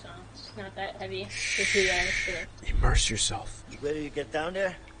 pounds, so it's not that heavy. For 2 guys, so. Immerse yourself. You ready to get down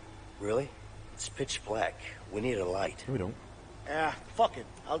there? Really? It's pitch black. We need a light. No, we don't. Ah, fuck it.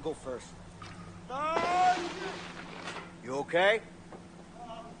 I'll go first. You okay?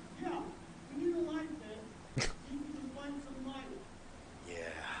 Yeah. We need a light there. You can find some light. Yeah.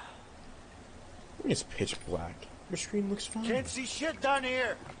 I mean, it's pitch black. Your screen looks fine. Can't see shit down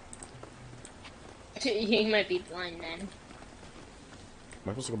here. You might be blind then. Am I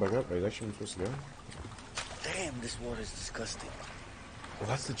supposed to go back up? Are you actually supposed to go? Damn, this water's disgusting. Well,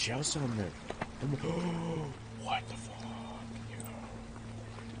 that's the jail cell in there. What the fuck?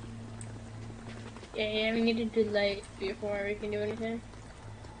 Yeah, we need to do light before we can do anything.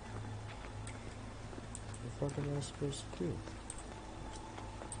 What the fuck am I supposed to do?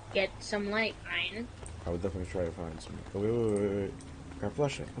 Get some light, Ryan. I would definitely try to find some. Oh, wait. Grab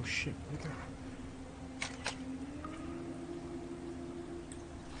flashlight. Oh shit, look at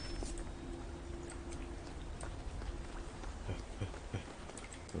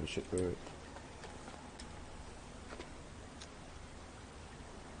Oh shit, wait.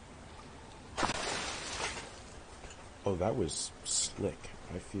 that was slick.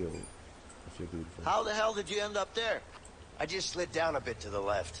 I feel beautiful. How the hell did you end up there? I just slid down a bit to the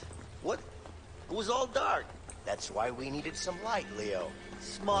left. What? It was all dark. That's why we needed some light, Leo.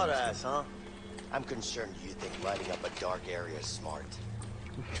 Smart ass, huh? I'm concerned you think lighting up a dark area is smart.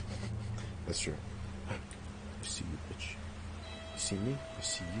 That's true. I see you, bitch. You see me? I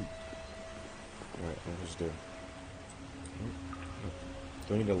see you. Alright, I'll just do.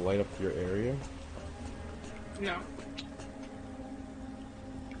 Do I need to light up your area? No.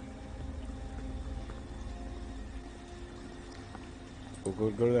 Go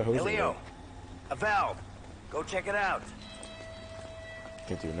to that hose. Hey, Leo. A valve. Go check it out.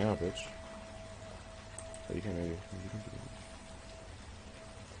 Can't do it now, bitch. Oh, you can maybe.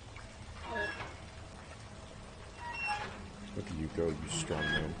 Look at you go, you strong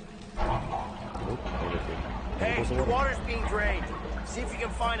man. Nope, Hey, the water's being drained. See if you can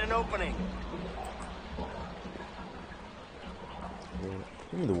find an opening. What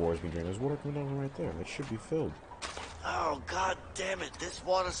do you mean the water's being drained? There's water coming down right there. That should be filled. Oh, god damn it. This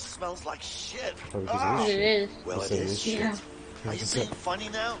water smells like shit. Oh, it is. Well, it is shit. Yeah. Are you being funny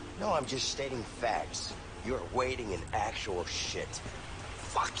now? No, I'm just stating facts. You're wading in actual shit.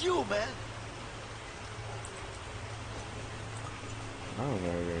 Fuck you, man. I don't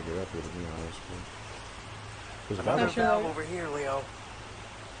know how you're gonna get up here, to be honest. There's a Another valve. valve over here, Leo.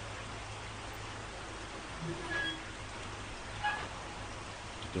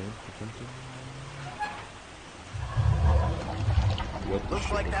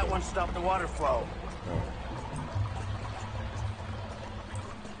 Looks like that one stopped the water flow. Oh.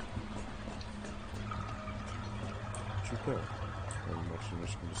 Where'd you go? I'm actually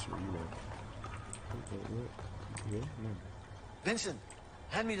just gonna see where you went. What? Yeah, no. Vincent,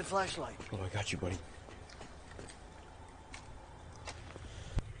 hand me the flashlight. Oh, I got you, buddy.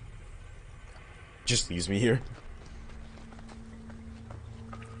 Just leaves me here.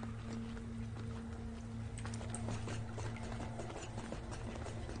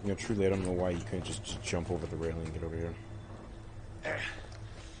 You know, truly, I don't know why you couldn't just jump over the railing and get over here.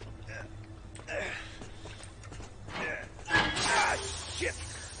 Ah, shit.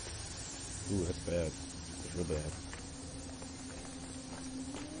 Ooh, that's bad. That's real bad.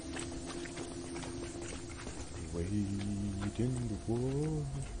 Wade in the water.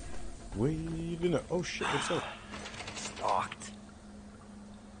 Wade in the... Oh, shit, what's up? Stalked.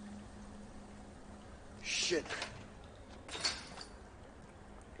 Shit.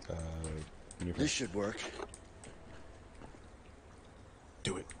 This should work.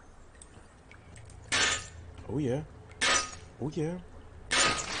 Do it. Oh, yeah. Oh, yeah.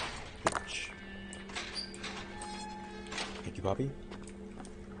 Bitch. Thank you, Poppy.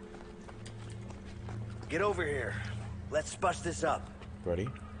 Get over here. Let's bust this up. Ready?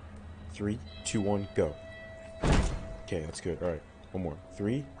 3, 2, 1, go. Okay, that's good. Alright, one more.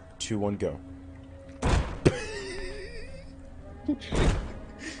 3, 2, 1, go.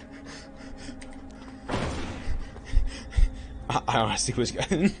 I honestly was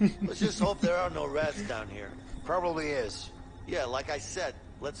Let's just hope there are no rats down here. Probably is. Yeah, like I said,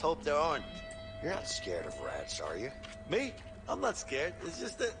 let's hope there aren't. You're not scared of rats, are you? Me? I'm not scared. It's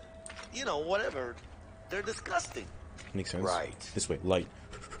just that, you know, whatever. They're disgusting. Makes sense. Right. This way, light.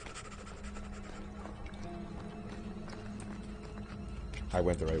 I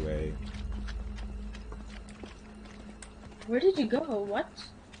went the right way. Where did you go? What?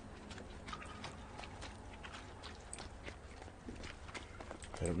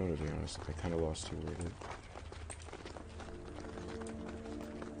 I don't know, to be honest. I kind of lost you a little bit.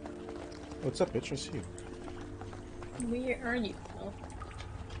 What's up, bitch? I see you. Where are you? Oh.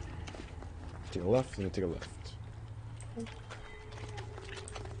 Take a left, and then take a left.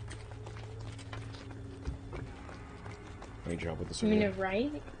 Let me drop with this. You mean a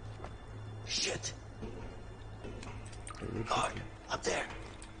right? Shit. God, up there.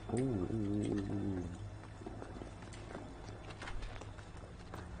 Ooh.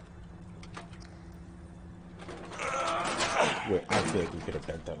 Wait, I feel like we could have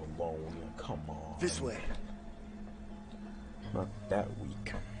done that alone. Come on. This way. Not that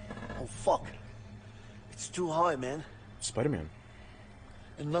weak. Oh, fuck. It's too high, man. Spider-Man.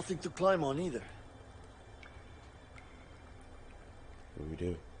 And nothing to climb on either. What do we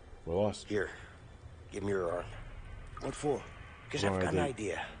do? We're lost. Here. Give me your arm. What for? Because I've got an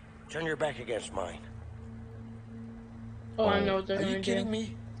idea. Turn your back against mine. Oh, I know what they're Are gonna you do. kidding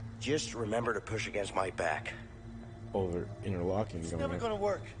me? Just remember to push against my back. Oh, they're interlocking. It's never gonna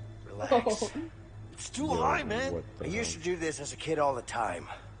work. Relax. Oh. It's too Yo, high, man. what the I used to hell? do this as a kid all the time.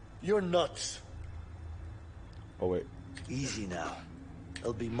 You're nuts. Oh, wait. Easy now.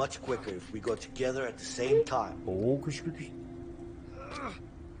 It'll be much quicker if we go together at the same time. Oh, Chris.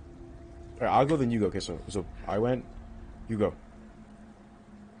 Alright, I'll go, then you go. Okay, so I went, you go.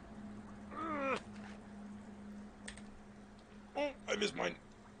 Oh, I missed mine.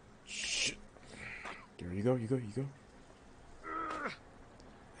 Shit. There you go, you go.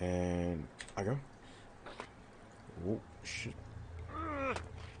 And I go. Oh, shit. And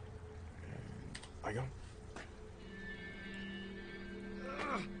I go.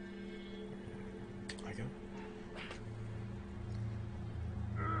 I go.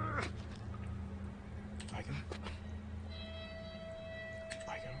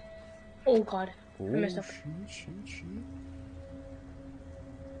 I go. Oh god. Oh, I messed up. Shoot.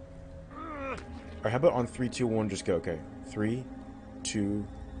 Alright, how about on 3, 2, 1, just go, okay. 3, 2,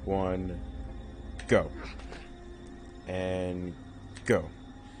 1, go. And go.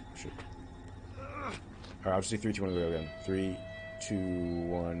 Shit. Alright, I'll just say 3, 2, 1, go again. 3, 2,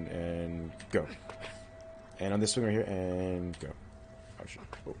 1, and go. And on this swing right here, and go. Oh shit.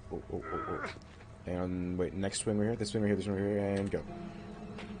 Oh. And on, wait, next swing right here, this swing right here, and go.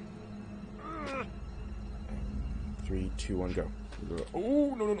 3, 2, 1, go.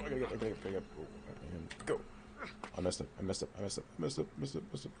 Oh, no, I gotta get. Oh, and go. I messed up. And I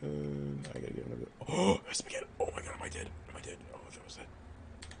gotta get another. Oh, I messed up again. Oh my god, am I dead? Oh, that was it.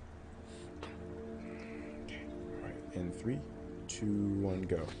 Okay, alright. And 3, 2, 1,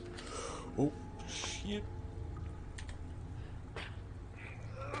 go. Oh, shit.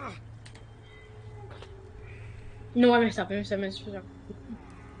 No, I messed up. I messed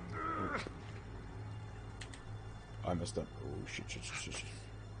up. Oh, shit.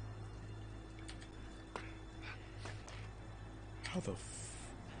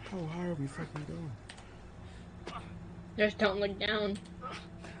 How high are we fucking going? Just don't look down.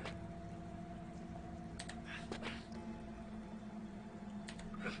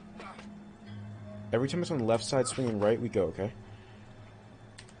 Every time it's on the left side, swinging right, we go, okay?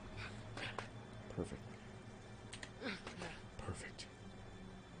 Perfect.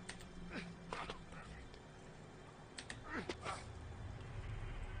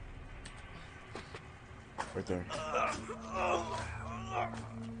 Right there.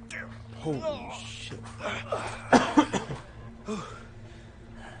 Holy shit.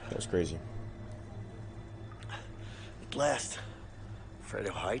 That was crazy. At last. Afraid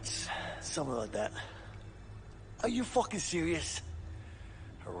of heights? Something like that. Are you fucking serious?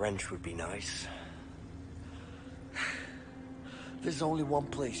 A wrench would be nice. There's only one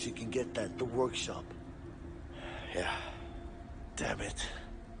place you can get that, the workshop. Yeah. Damn it.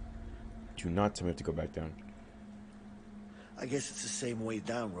 Do not tell me I have to go back down. I guess it's the same way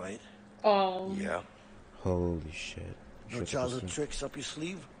down, right? Oh. Yeah. Holy shit. No childhood tricks up your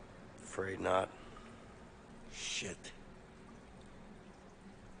sleeve? Afraid not. Shit.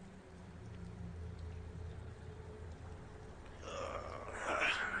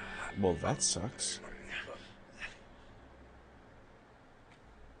 Well, that sucks.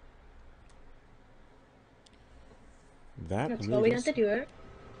 That's what we have to do it.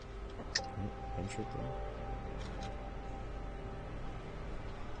 I'm sure that.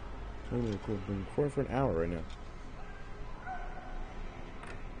 Really cool. Been recording for an hour right now.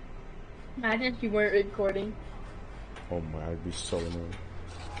 Imagine if you weren't recording. Oh my, I'd be so annoyed.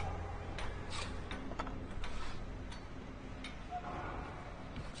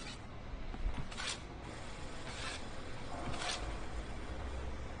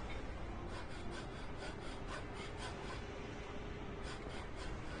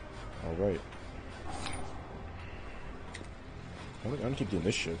 Alright. I'm gonna keep doing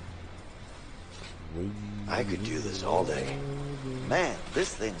this shit. I could do this all day. Man,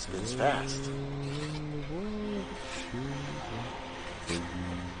 this thing spins fast.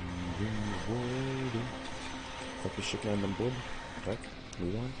 Fuck the shit on them board. Back.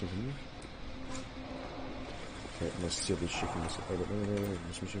 Move on. Continue. Okay, I'm gonna steal this shit from this. Oh, wait.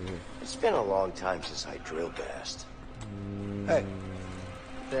 This machine here. It's been a long time since I drill gassed. Hey.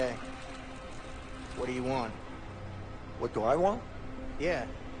 Hey. What do you want? What do I want? Yeah.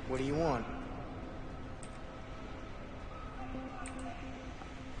 What do you want?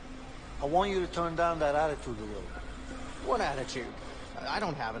 I want you to turn down that attitude a little. What attitude? I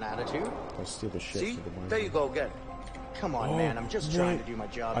don't have an attitude. I'll steal the shit. See? There you go again. Come on, man. I'm just trying to do my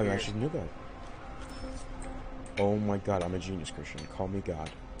job I here. actually knew that. Oh my god, I'm a genius, Christian. Call me God.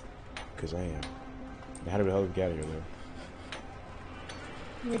 Because I am. How do the hell we get out of here,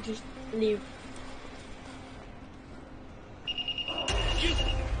 though? We just leave. You!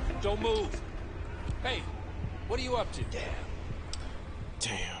 Don't move! Hey, what are you up to? Damn.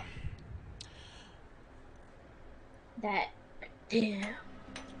 Damn.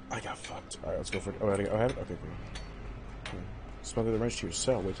 I got fucked. Alright, let's go for it. Oh, I have it? Okay, cool. Okay. Smuggle the wrench to your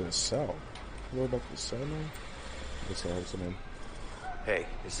cell. Wait to the cell. You go back to the cell now? The cell, what's the name? Hey,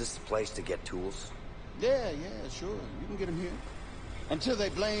 is this the place to get tools? Yeah, sure. You can get them here. Until they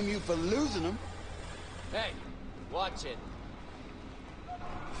blame you for losing them. Hey, watch it.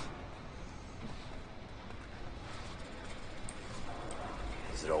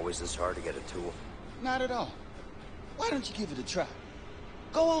 Is it always this hard to get a tool? Not at all. Why don't you give it a try?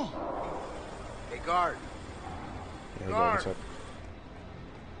 Go on. Hey, guard. Yeah, Guard.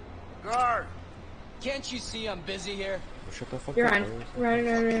 Guard. Can't you see I'm busy here? Oh, shut the fuck You're up. on.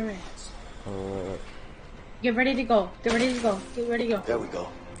 Right. Oh, Get ready to go. Get ready to go. Get ready to go. There we go.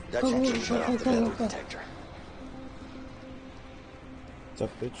 That Go, should go, just go, shut go, off the go, metal go. detector. what's up,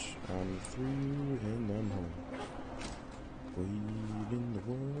 bitch? I'm through and I'm home. Waving the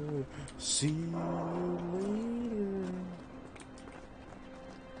world. See you later.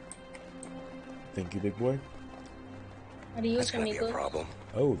 Thank you, big boy. Adios, That's gonna be a amigos. problem.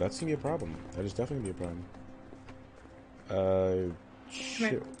 Oh, that's gonna be a problem. That is definitely gonna be a problem.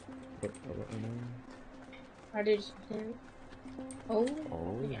 Shit. What I did something. Oh.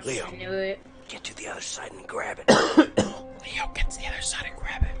 Oh. Leo. I knew it. Get to the other side and grab it. Leo, get to the other side and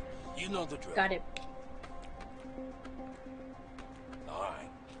grab it. You know the drill. Got it. All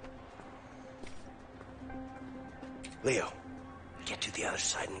right. Leo, get to the other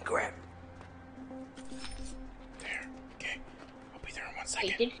side and grab. There. Okay. I'll be there in 1 Hey,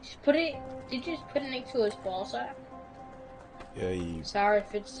 second. did you just put it next to his ball sack? Yeah, you Sorry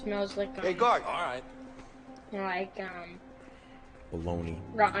if it smells like Hey, guard. All right. like baloney.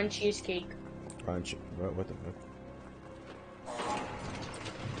 rotten cheesecake. What the fuck?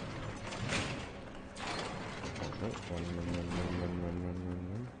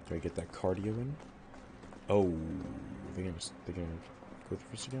 Run. Do I get that cardio in? Oh, they're gonna go through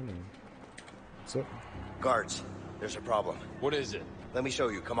this again? Or... What's up? Guards, there's a problem. What is it? Let me show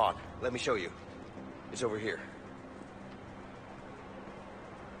you. Come on. Let me show you. It's over here.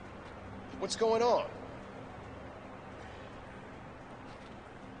 What's going on?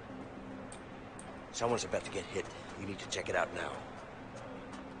 Someone's about to get hit. You need to check it out now.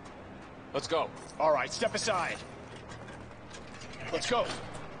 Let's go. All right, step aside. Let's go.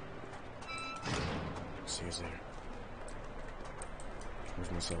 See who's there.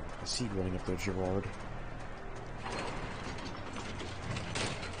 Where's myself? I see you running up there, Gerard.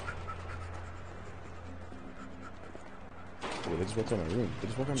 Oh, they just walked on my room. They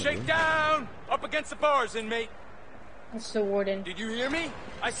just walked on my room. Shake down! Up against the bars, inmate! That's the warden. Did you hear me?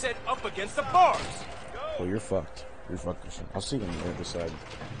 I said up against the bars! Oh, you're fucked. You're fucked, Christian. I'll see you on the other side.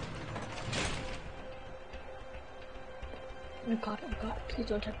 Oh god, please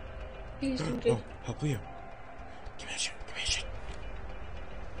don't touch. Please don't touch. Oh, help Leo. Give me that shit. Give me that shit.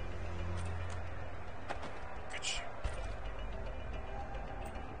 Good shit.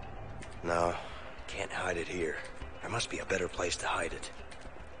 No, can't hide it here. There must be a better place to hide it.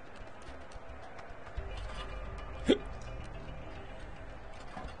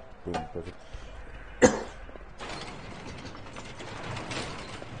 Boom, perfect.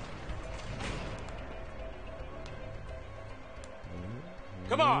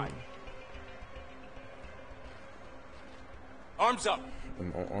 Come on! Arms up!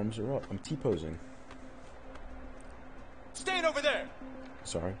 Arms are up. I'm T-posing. Stand over there!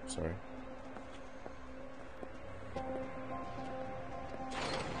 Sorry.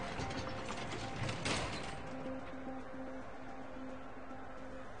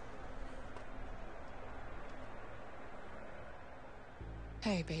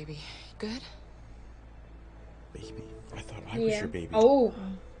 Hey, baby. Good? Baby. I thought I was your baby. Oh.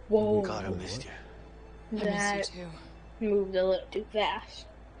 Whoa. God, I missed you. I That miss you too. moved a little too fast.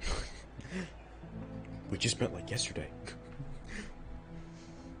 We just met like yesterday.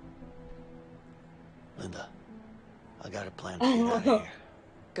 Linda, I got a plan for you out of here.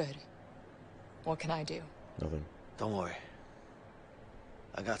 Good. What can I do? Nothing. Don't worry.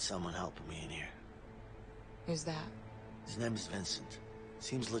 I got someone helping me in here. Who's that? His name is Vincent.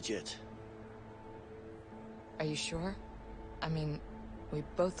 Seems legit. Are you sure? I mean, we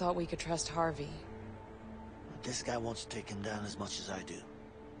both thought we could trust Harvey. This guy wants to take him down as much as I do.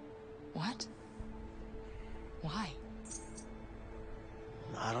 What? Why?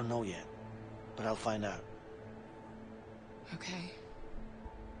 I don't know yet, but I'll find out. Okay.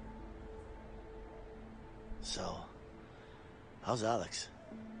 So, how's Alex?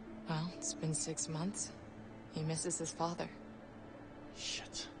 Well, it's been 6 months. He misses his father.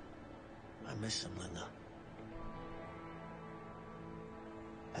 Shit. I miss him, Linda.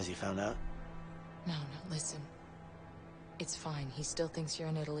 Has he found out? No, listen. It's fine. He still thinks you're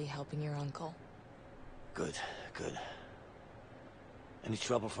in Italy helping your uncle. Good, good. Any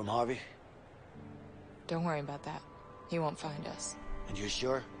trouble from Harvey? Don't worry about that. He won't find us. And you're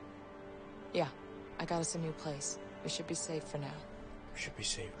sure? Yeah. I got us a new place. We should be safe for now. We should be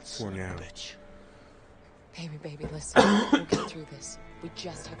safe for now. Bitch. Baby, listen. We'll get through this. We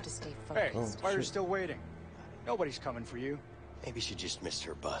just have to stay Hey, focused. why are you still waiting? Nobody's coming for you. Maybe she just missed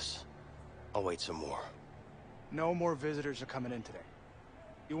her bus. I'll wait some more. No more visitors are coming in today.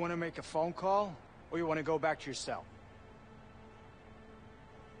 You want to make a phone call, or you want to go back to your cell?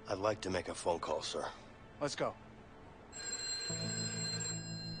 I'd like to make a phone call, sir. Let's go.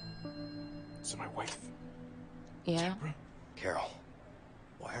 It's my wife. Yeah? Carol,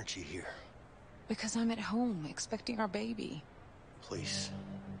 why aren't you here? Because I'm at home, expecting our baby. Please,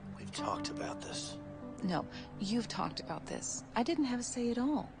 we've talked about this. No, you've talked about this. I didn't have a say at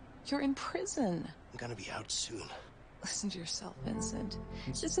all. You're in prison. I'm gonna be out soon. Listen to yourself, Vincent.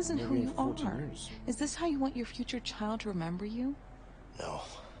 This isn't who you are. Is this how you want your future child to remember you? No,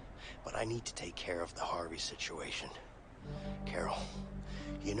 but I need to take care of the Harvey situation. Carol,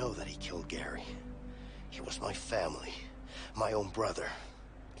 you know that he killed Gary. He was my family, my own brother.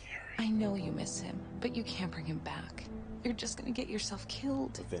 I know you miss him, but you can't bring him back. You're just gonna get yourself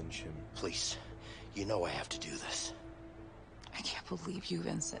killed. Avenge him. Please, you know I have to do this. I can't believe you,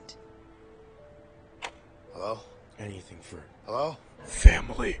 Vincent. Hello? Anything for... Hello?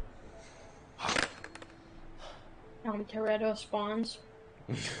 Family. Toretto spawns.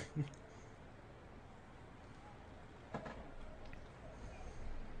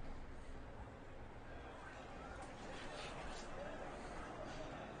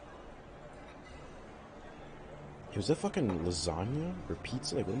 Was that fucking lasagna or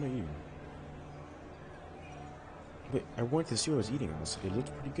pizza? Like, what am I eating? Wait, I wanted to see what I was eating. Honestly, it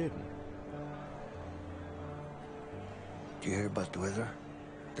looked pretty good. Do you hear about the weather?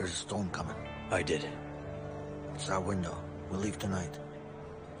 There's a storm coming. I did. It's our window. We'll leave tonight.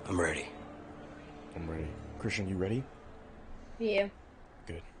 I'm ready. I'm ready. Christian, you ready? Yeah.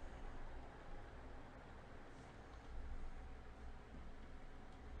 Good.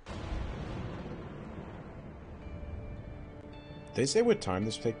 They say what time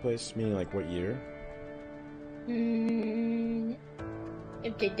this take place? Meaning, like, what year?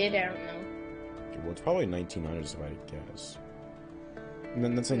 If they did, I don't know. Well, it's probably 1900s, if I guess. And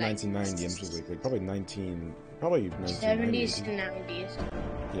then let's say 1990. I'm just like probably 1990s. 70s to 90s.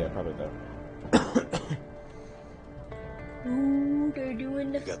 Yeah, probably that. Ooh, they're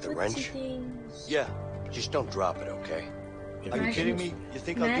doing the You got the footsie wrench? things. Yeah, just don't drop it, okay? Yeah, Are you Imagine kidding if- me? You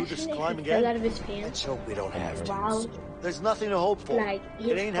think I'll do this imagine if climb he again? fell out of his Let's pants. hope we don't have to. Wow. There's nothing to hope for. Like,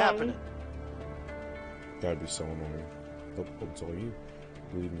 It ain't happening. That'd be so annoying. Hope it's all you.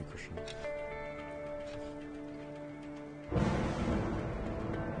 Believe me, Christian.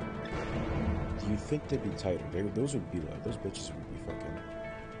 Do you think they'd be tighter? Those would be like, those bitches would be fucking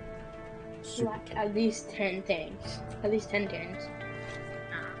super Like, tight. at least 10 things. At least 10 turns.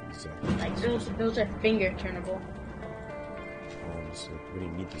 Exactly. Like, those are finger turnable. Honestly, we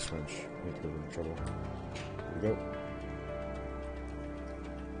didn't need this wrench. We had to go into trouble. Here we go.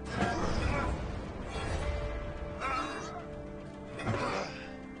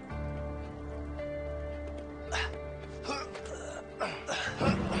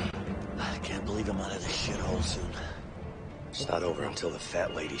 I can't believe I'm out of this shithole soon. It's not over until the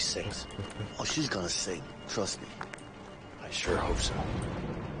fat lady sings. Oh, she's gonna sing. Trust me. I sure hope so.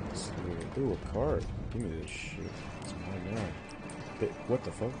 Ooh, a card. Give me this shit. It's mine now. Wait, what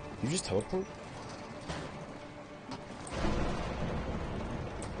the fuck? You just teleport?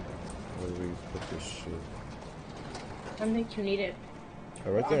 Where do we put this shit? I don't think you need it.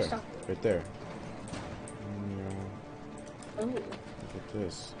 Oh, right Oh, there. stop. Right there. Oh. Look at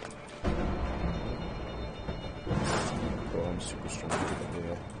this. Oh, I'm super strong.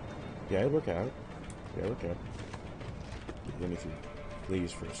 Yeah, I work out. Yeah, I work out. Let me through.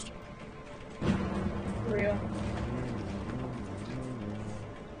 Please first. For real.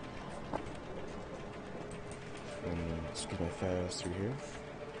 And then let's get my fast through here.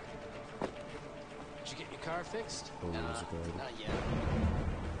 Did you get your car fixed? Oh, there's a guard. Not yet.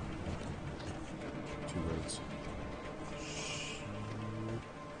 2 roads.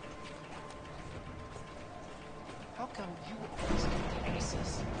 How come you always get the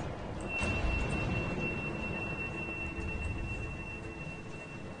aces?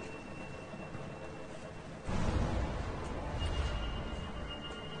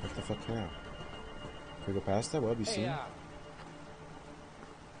 What the fuck now? Can we go past that? Will I be seen?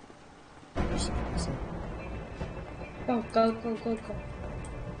 You see past that? Go.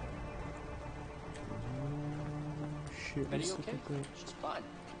 shit. Betty, you okay? She's fine.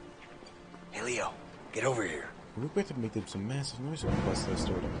 Hey, Leo, get over here. We're about to make them some massive noise when we bust this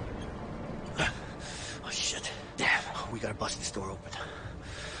door down. Oh, shit. Damn, we gotta bust this door open.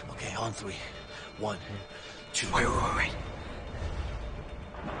 Okay, on 3. 1, 2. Wait.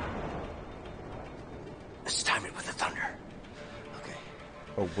 Let's time it with the thunder. Okay.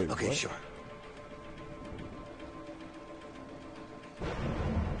 Oh, wait, okay, what? Sure.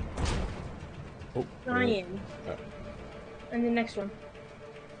 Oh, Ryan. And the next one.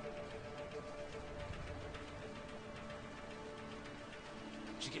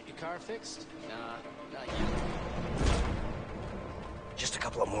 Did you get your car fixed? Nah, not yet. Just a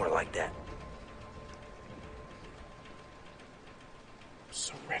couple of more like that.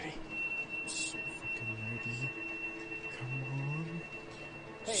 So ready. So fucking ready. Come on.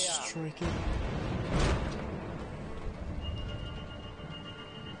 Hey, strike it.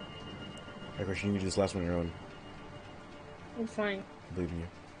 Alright, Christian, you can do this last one on your own. I'm fine. I believe in you.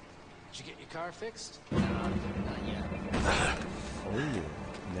 Did you get your car fixed? Nah, not yet. Oh, yeah.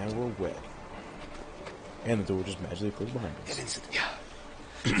 Now we're wet. And the door just magically closed behind us. Get inside. Yeah.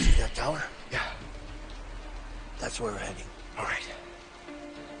 See that tower? Yeah. That's where we're heading. All right.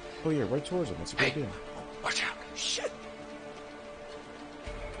 Oh, yeah, right towards it. That's a good idea. Watch out. Shit.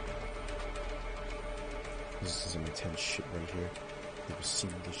 This is some intense shit right here. Never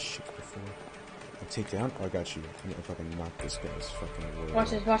seen this shit before. I'll take down. Oh, I got you. I'm gonna fucking knock this guy's fucking world. Watch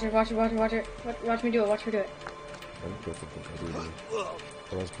this, watch it. Watch me do it, watch me do it. Oh, good.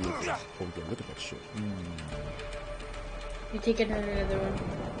 Oh, that's beautiful. Oh, yeah, look at that shit. You take it on another one.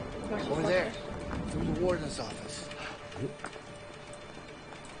 Watch Over this, there. watch From the warden's office. Yep.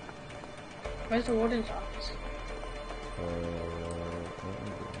 Where's the warden's office?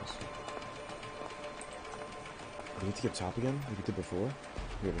 We need to get top again, like we did before.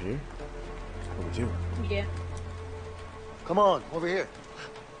 We over here? Over two. Yeah. Come on, over here.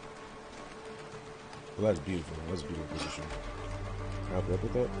 Well, that's beautiful. That's a beautiful position. Can I help you up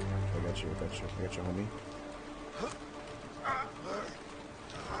with that? I got you, homie.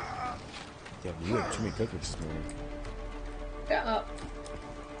 Yeah, you had too many cookies this morning. Shut up.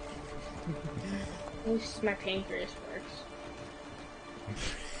 At least my pancreas works.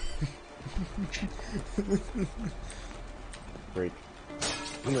 Great.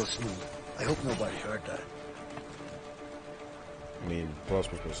 Real smooth. I hope nobody heard that. I mean, what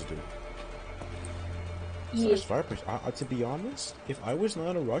else we're supposed to do? Yeah. There's fireplace. To be honest, if I was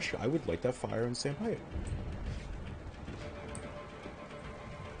not in a rush, I would light that fire and stand by it.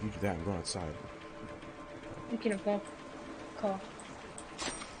 You do that and go outside. You can call.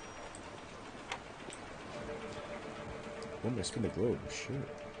 Oh, my spin the globe. Shit.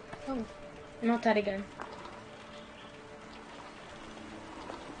 Oh, not that again.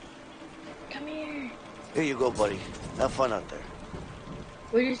 Come here. Here you go, buddy. Have fun out there.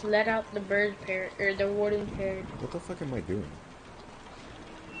 We just let out the bird parrot, or the warden parrot. What the fuck am I doing?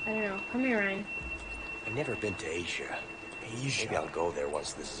 I don't know. Come here, Ryan. I've never been to Asia. Maybe I'll go there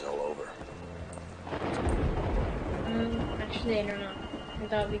once this is all over. Actually, I don't know. I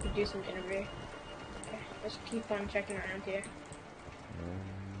thought we could do something over here. Okay, let's keep on checking around here.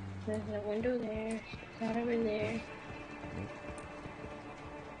 There's a window there. That over there.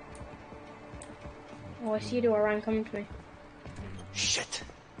 Oh, I see a door. Ryan, coming to me. Shit.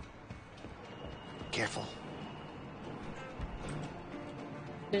 Careful.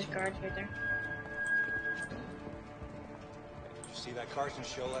 There's guards right there. Did you see that Carson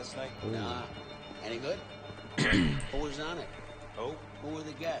show last night? Ooh. Nah. Any good? Who was on it? Who were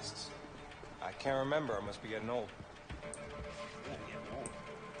the guests? I can't remember. I must be getting old. Yeah, getting old.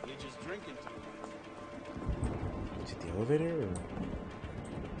 You're just drinking too much. Is it the elevator or?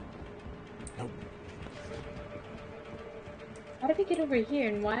 Nope. How did we get over here,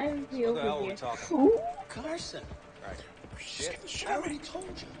 and why are we over hell are here? we talking? Ooh. Carson. Right. Shit. I already told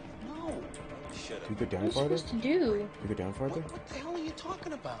you. No. Shut Do you go down What are you farther? supposed to do? You go down farther? What the hell are you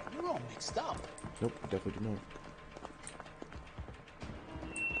talking about? You're all mixed up. Nope, definitely do not.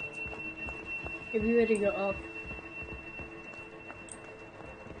 If we were to go up.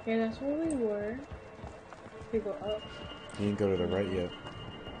 Yeah, that's where we were. If we go up. You didn't go to the right yet.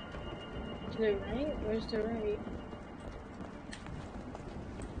 To the right? Where's the right?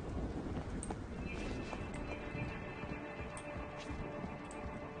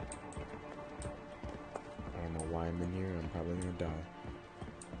 I don't know why I'm in here. I'm probably gonna die.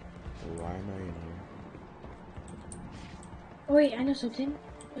 Why am I in here? Oh wait, I know something.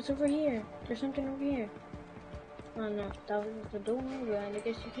 What's over here? There's something over here. Oh no, that was the door, but I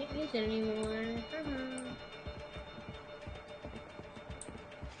guess you can't use it anymore.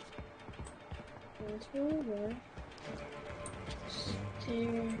 Let's go over.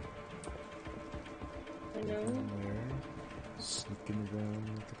 There. Hello? There. Sneaking around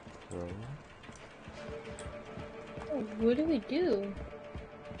like a pro. Oh, what do we do?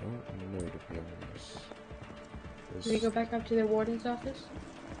 Don't know, to be honest. Do we go back up to the warden's office?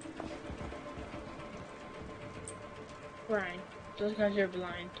 Ryan, those guys are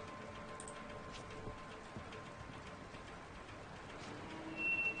blind.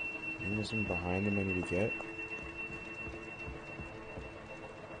 Maybe there's something behind them I need to get.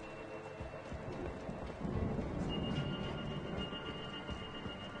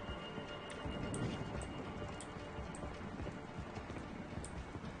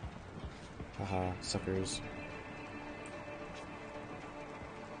 Haha, suckers.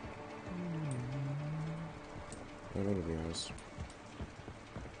 I don't know, to be honest.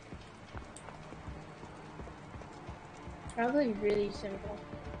 Probably really simple.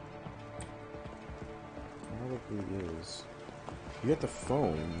 Probably is. You got the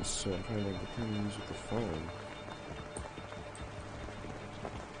phone, so I'm trying to think what can you use with the phone.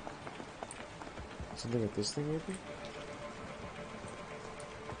 Something like this thing, maybe?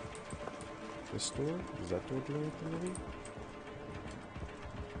 This door? Does that door do anything, maybe?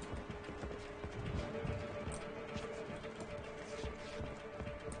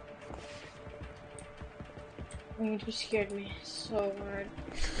 You just scared me so hard.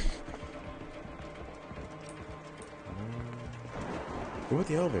 What about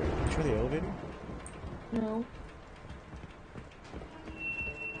the elevator? Can you try the elevator? No.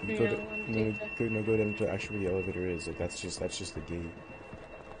 You go, go down to actually where the elevator is. Like that's just the gate.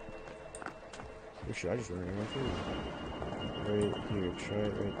 Or should I just run right through? Right here. Try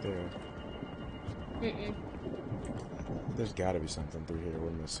it right there. There's got to be something through here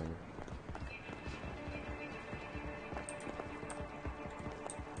we're missing.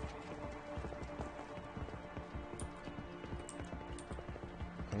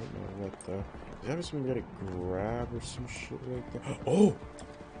 I don't know what the... Is that something we gotta grab or some shit like that? Oh!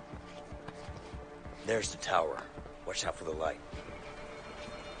 There's the tower. Watch out for the light.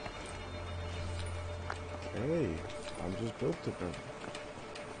 Hey, I'm just built different.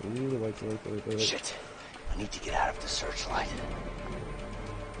 Ooh, like. Shit! I need to get out of the searchlight.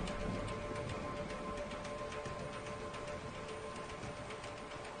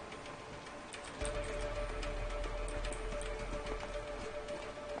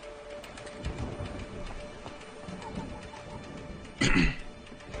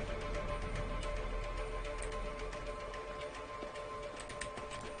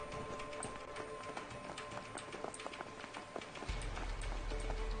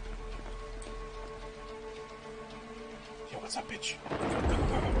 Yo, what's up, bitch?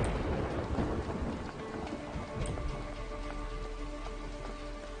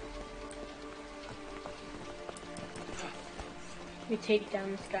 We take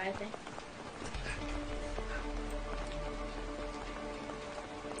down this guy, I think.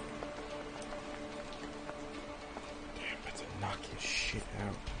 Damn, that's to knock his shit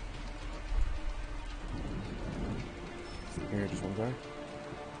out. Here, just one guy.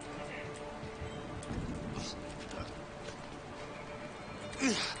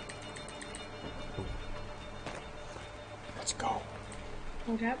 Let's go.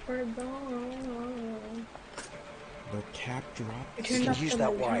 Cap for gone. The cap drop. You can use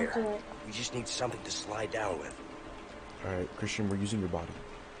that wire. We just need something to slide down with. Alright, Christian, we're using your body.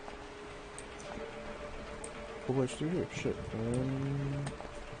 Oh, what's through here? Shit.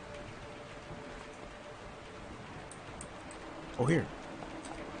 Oh, here.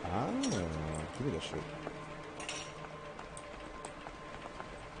 Ah, give me that shit.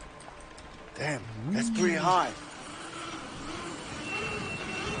 Damn, that's pretty high.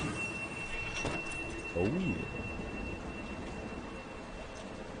 Oh, yeah.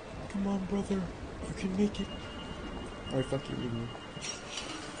 Come on, brother. You can make it. Alright, fuck you, leave me.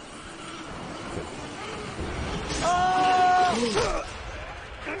 Oh!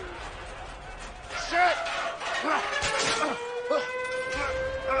 Shit!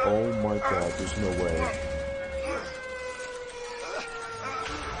 Oh my god, there's no way.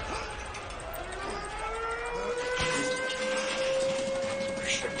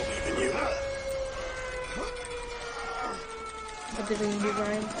 What did we do,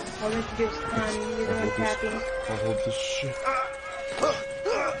 Ryan? All we have to do is climb. You're the one tapping. I'll hold this shit.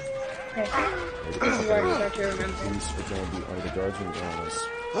 Okay. This is where I start to remember. These are going to be under the guards and grounds.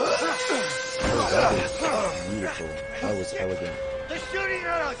 Oh, that was beautiful. That was elegant. They're shooting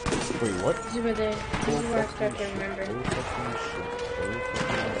at us! Wait, what? This is where I start to remember. Oh, fucking shit. Oh,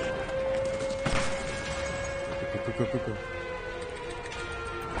 fucking shit. Go.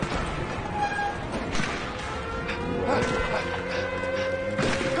 Right.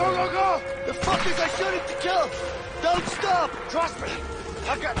 motherfuckers are shooting to kill! Don't stop! Trust me!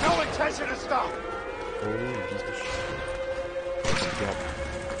 I've got no intention to stop!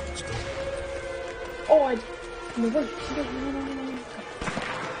 Oh, I... No, no.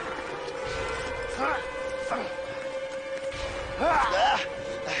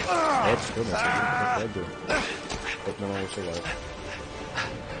 That's good. That's good. But no one will survive.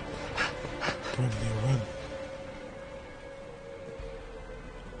 Run, Leo, run.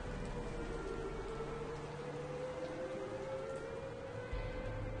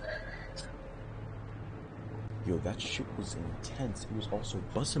 Yo, that shit was intense. It was also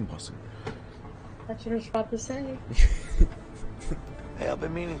bussin'. That's what I was about to say. Hey, I've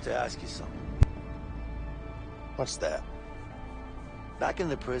been meaning to ask you something. What's that? Back in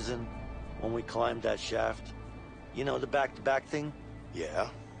the prison, when we climbed that shaft, you know, the back-to-back thing? Yeah?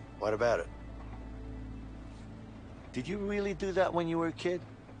 What about it? Did you really do that when you were a kid?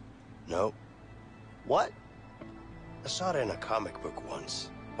 No. What? I saw it in a comic book once,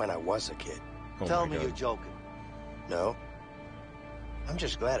 when I was a kid. Tell me you're joking. No. I'm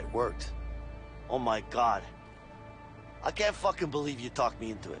just glad it worked. Oh my God. I can't fucking believe you talked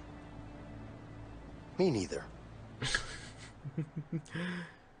me into it. Me neither.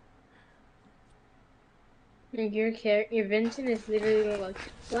 Your Vincent is literally like,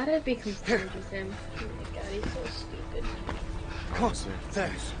 why did I become friends with him? Oh my God, he's so stupid. Come on,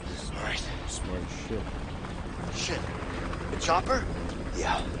 thanks. Alright. Smart shit. Shit. The chopper?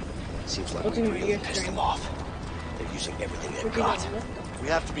 Yeah. Seems like we really pissed them off. They're using everything they've got. We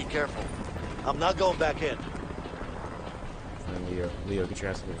have to be careful. I'm not going back in. And Leo, get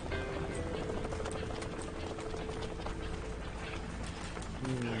your ass here.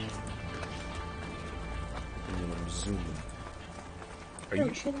 I'm zooming. Are you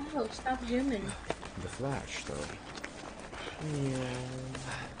chill out? Stop zooming. The Flash, though?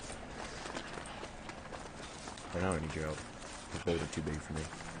 Right now I need your help. The boulder too big for me.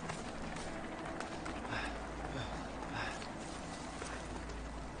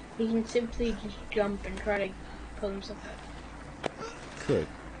 He can simply just jump and try to pull himself up. Could.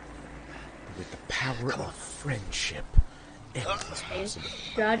 With the power of friendship, anything's possible.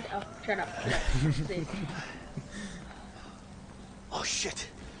 Shut up, please. Oh shit.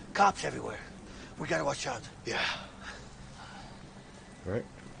 Cops everywhere. We gotta watch out. Yeah. Alright.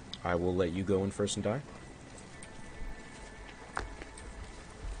 I will let you go in first and die.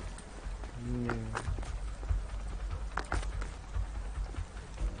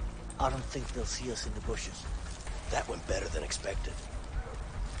 I don't think they'll see us in the bushes. That went better than expected.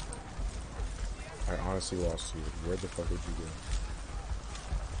 I honestly lost you. Where the fuck did you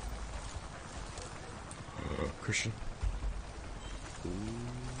go? Christian?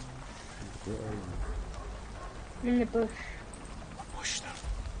 Where are you? I'm in the bush. Bush stuff.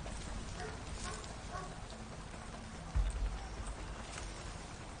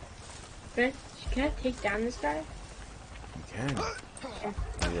 Can I take down this guy? You can.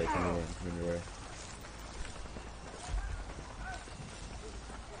 Come your way, come your way.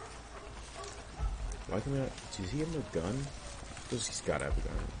 Why can we not? Does he have no gun? He's gotta have a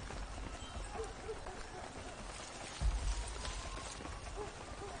gun.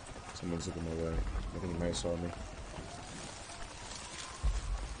 Someone's looking my way. I think he might have saw me.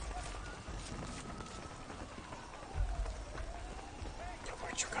 Yo,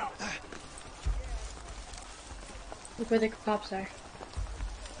 where'd you go? Look where the cops are.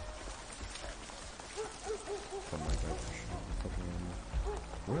 Oh my God,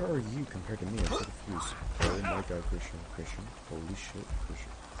 where are you compared to me? I'm so confused. Oh my God, Christian. Holy shit,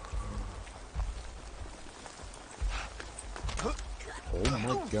 Christian. Oh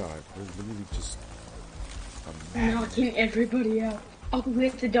my God, we're literally just knocking everybody out. Oh, we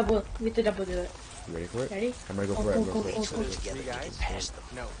have to double do it. You ready for it? Ready? I'm ready to go for it. Go. Three guys? Pass them.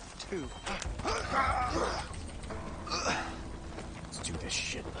 No, two. Let's do this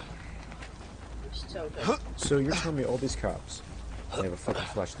shit. So good. So you're telling me all these cops, they have a fucking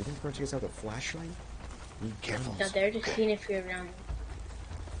flash. They think they're going to take us out with a flashlight? Careful. No, they're just seeing if you're around.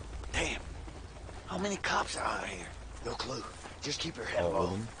 Damn. How many cops are out here? No clue. Just keep your head All low.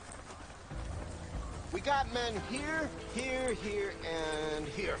 of them? We got men here, here, and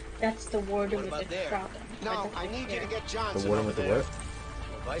here. That's the warden What with the about there? shotgun. No, I need you to get Johnson. The warden over with the there. what?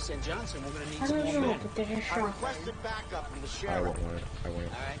 Well, if I send Johnson, we're gonna need I some don't more know, men. but there's a I shotgun. requested backup from the I sheriff. want it. All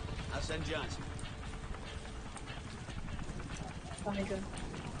right, I'll send Johnson. Fine, good.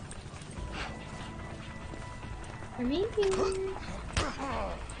 I mean,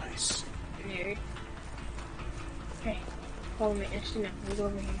 Nice. nerd. Hey, follow me. Actually, no. We go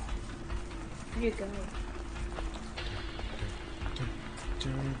over here. Where you go?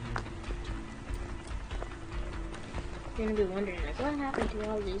 you're gonna be wondering, like, what happened to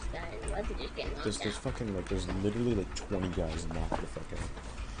all these guys? Why did they just get knocked There's fucking like there's literally like 20 guys knocked the fuck out,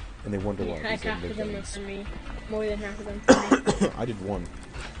 and they wonder why. Like half of them were guns. for me. More than half of them for me. I did one.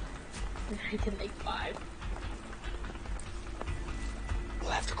 I did like 5. We'll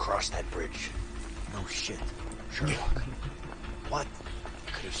have to cross that bridge. No shit, Sherlock. What?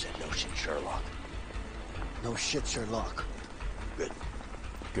 You could have said no shit, Sherlock. No shit, Sherlock. Good.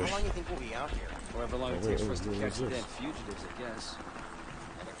 Good. How long do you think we'll be out here? However long it takes for us to catch the damn fugitives, I guess.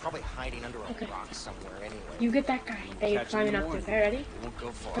 And they're probably hiding under a rock somewhere anyway. You get that guy that you're climbing up to. Okay, ready? We won't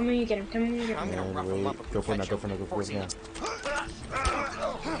go far. Tell me you get him. Tell me you get him. I'm gonna rough him up and Go for it now. Go for it now. Go for it now.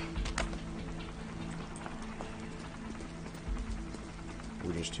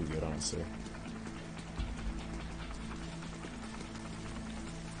 We're just too good, honestly.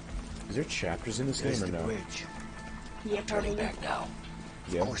 Is there chapters in this game or no? Bridge. Yeah, Turning probably. back now.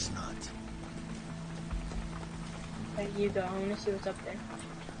 Yeah. Of course not. But you go. I want to see what's up there.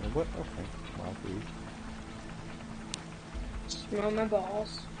 What? Okay. Wow, dude. Smell my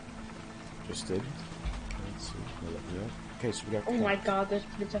balls. Just did. Let's see. Yeah. Okay, so we got. Oh my god, there's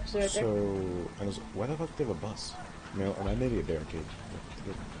stuff right So, there. and why the fuck do they have a bus? No, or maybe a barricade.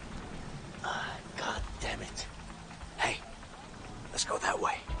 God damn it. Hey, let's go that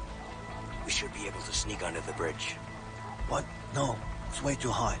way. We should be able to sneak under the bridge. What? No, it's way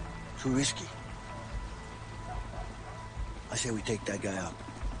too high. Too risky. I say we take that guy up.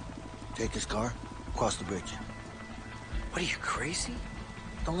 Take his car, cross the bridge. What are you, crazy?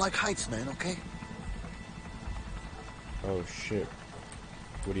 Don't like heights, man, okay? Oh shit.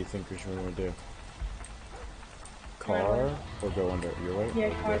 What do you think Christian want to do? Car or go under? You're right? Yeah,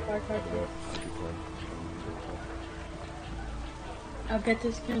 car. I'll get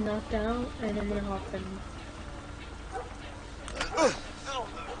this guy knocked out and I'm gonna hop in.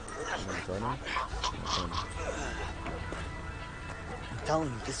 I'm telling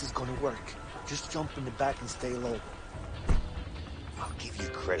you, this is gonna work. Just jump in the back and stay low. I'll give you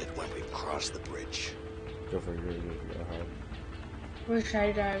credit when we cross the bridge. Go for it. We're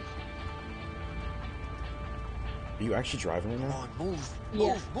trying to drive. Are you actually driving right now? Come on, move.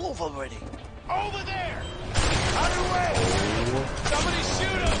 Yeah. Move already. Over there! Out of the way! Somebody shoot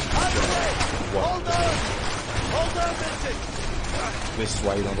him! Out of the way! What? Hold on, Vincent! This is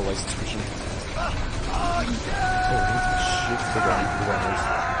why you don't have a license, Christian.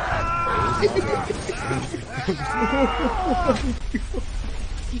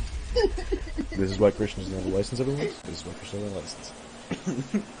 This is why Christian doesn't have a license, everyone. This is why Christian doesn't have a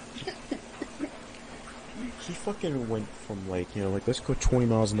license. He fucking went from like, you know, like let's go 20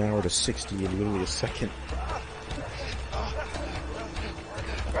 miles an hour to 60 in literally a second.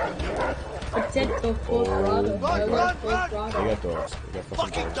 It said go full throttle. My I God. went full throttle. They got dogs. They got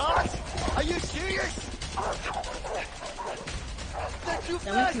fucking dogs. Are you serious? They're too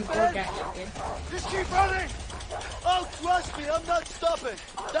That fast, was some man. good action, kid. Just keep running. Oh, trust me, I'm not stopping.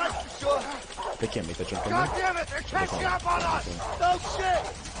 That's for sure. They can't make that jump. God damn it, they're catching up on us! No shit.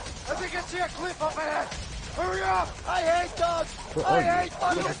 I think I see a cliff up ahead. Hurry up! I hate dogs. Where I are you? hate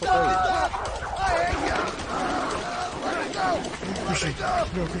fucking Where dogs. the fuck I hate you. Let it go! Christian,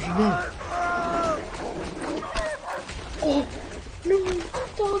 no, Christian, no. Oh, no,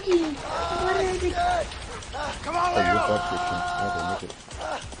 doggy. What are they? Come on, Oh, you're Leo! fucked, Christian. Okay, make it.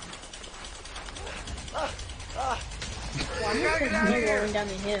 Well, I'm not rolling down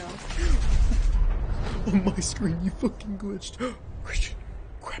the hill. On my screen, you fucking glitched. Christian,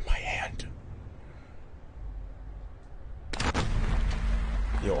 grab my hand.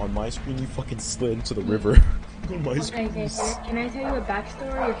 Yo, on my screen, you fucking slid into the river. On my screen. Okay, can I tell you a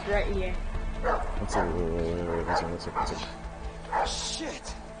backstory? It's right here. Let's see, wait, let's see.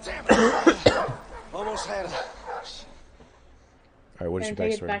 Shit. Damn it. Almost had it. Alright, what is Can your I tell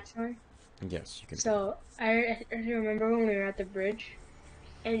you the backstory? backstory? Yes, you can. So, I remember when we were at the bridge,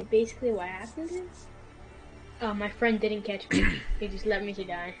 and basically what happened is, my friend didn't catch me. He just let me to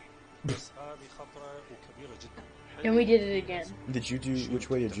die. And we did it again. Did you do,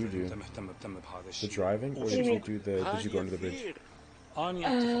 which way did you do? The driving, or did you do the, did you go under the bridge?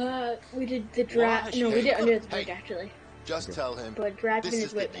 We did the drive. No, we did under the bridge actually. Just tell him. But driving this is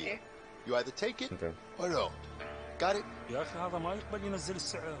is the way deal. better. You either take it Okay. or don't. Got it? يا أخي هذا ما يقبل ينزل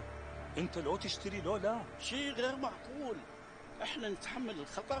السعر. أنت لو تشتري لو لا. شيء غير معقول. احنا نتحمل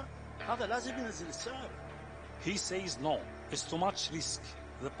الخطر. هذا لازم ينزل السعر. He says no. It's too much risk.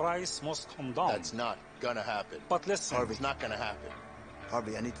 The price must come down. That's not gonna happen. But listen. Harvey. It's not gonna happen.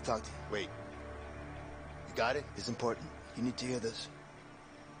 Harvey, I need to talk to you. Wait. You got it? It's important. You need to hear this.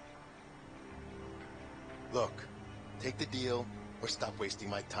 Look, take the deal or stop wasting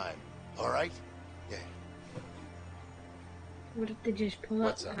my time. All right? Yeah. What if they just pull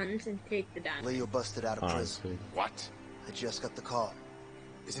up guns and take the diamond? Leo busted out of prison. What? I just got the call.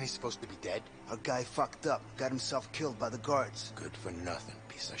 Isn't he supposed to be dead? Our guy fucked up, got himself killed by the guards. Good for nothing,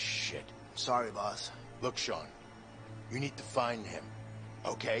 piece of shit. Sorry, boss. Look, Sean, you need to find him,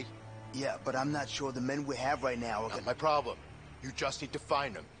 okay? Yeah, but I'm not sure the men we have right now are Not my problem. You just need to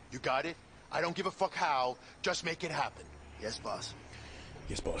find him. You got it? I don't give a fuck how, just make it happen. Yes, boss.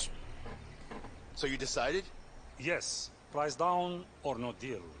 Yes, boss. So you decided? Yes. Price down or no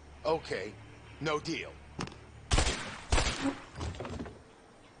deal. Okay, no deal.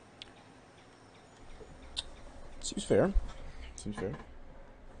 Seems fair. Seems fair.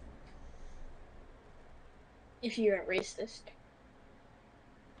 If you're a racist.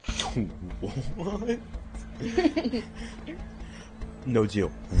 What? No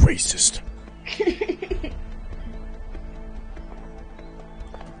deal. Racist.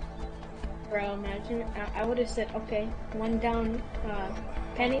 Bro, imagine I would have said, okay, one down,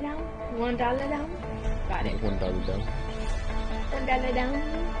 penny down, $1 down. Got it. $1 down. $1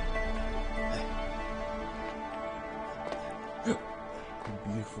 down.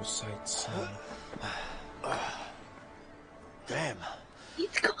 Beautiful sights. Damn.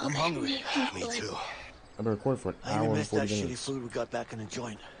 It's I'm hungry. Me too. I've been recording for an I hour even and missed 40 that shitty minutes. food we got back in the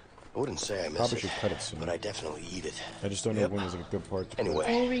joint. I wouldn't say I miss Probably it, should cut it soon. but I definitely eat it. I just don't know when is like a good part to Anyway,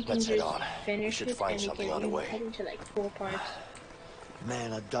 Or we can let's head just on. We finish should it find and we something can on the even way. cut into like 4 parts.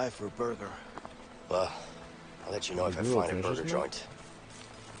 Man, I'd die for a burger. Well, I'll let you know if I You will find a finish burger this, man? joint.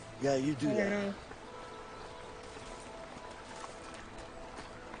 Yeah, you do I that. don't know.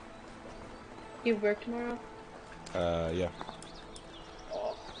 You work tomorrow? Yeah.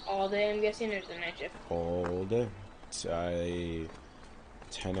 All day, I'm guessing, there's a night shift. All day. It's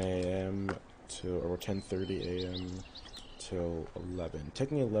 10 a.m. to, or 10:30 a.m. till 11.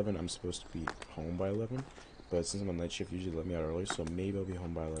 Technically 11, I'm supposed to be home by 11. But since I'm on night shift, usually let me out early, so maybe I'll be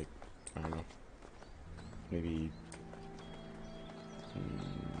home by like, I don't know, maybe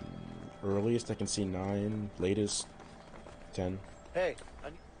earliest I can see 9, latest 10. Hey,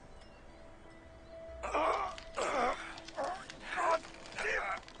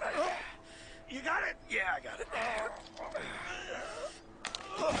 You got it? Yeah, I got it.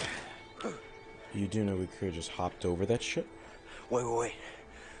 You do know we could have just hopped over that shit? Wait.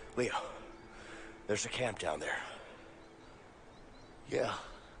 Leo, there's a camp down there. Yeah,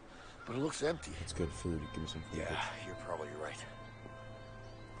 but it looks empty. It's good food. Give me some food. Yeah, you're probably right.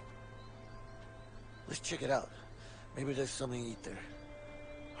 Let's check it out. Maybe there's something to eat there.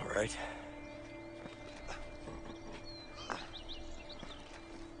 All right.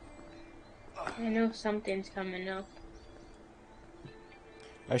 I know something's coming up.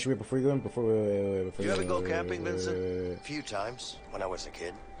 Actually, wait, before you go in, before You ever go camping, Vincent? A few times when I was a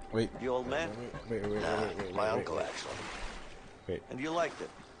kid. Wait. The old man? Wait, My uncle, actually. Wait. And you liked it?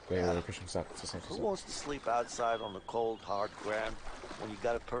 Wait, Christian, stop. Who wants to sleep outside on the cold, hard ground when you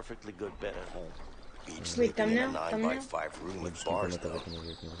got a perfectly good bed at home? Each sleeping in a thumbnail? 9x5 room with bars, though.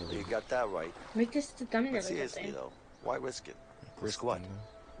 You got that right. Make this the thumbnail. But of the seriously, thing. though, why risk it? Risk what?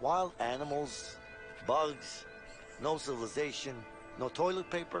 Wild animals, bugs, no civilization, no toilet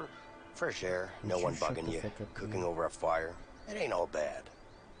paper. Fresh air, no one bugging you, cooking over a fire. It ain't all bad.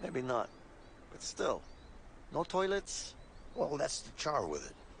 Maybe not, but still, no toilets. Well, that's the charm with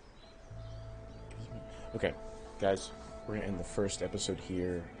it. Okay, guys, we're gonna end the first episode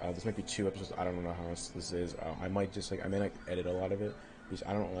here. This might be 2 episodes. I don't know how this is. I might just I may not edit a lot of it because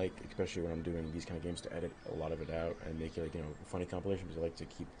I don't like, especially when I'm doing these kind of games, to edit a lot of it out and make it a funny compilation because I like to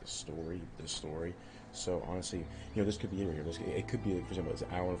keep the story. So honestly, this could be it here. It could be, for example, it's an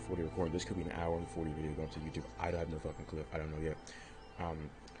hour and 40 recording. This could be an hour and 40 video going to YouTube. I have no fucking clue. I don't know yet.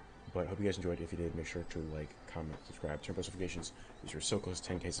 But hope you guys enjoyed. If you did, make sure to like, comment, subscribe, turn post notifications. Because we're so close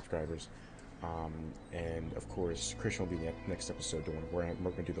to 10K subscribers. And of course, Christian will be in the next episode. We're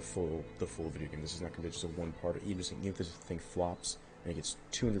gonna do the full video game. This is not gonna be just a one part. Even if this thing flops and it gets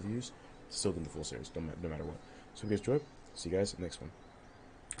 200 views, it's still in the full series, no matter what. So if you guys enjoyed, see you guys in the next one.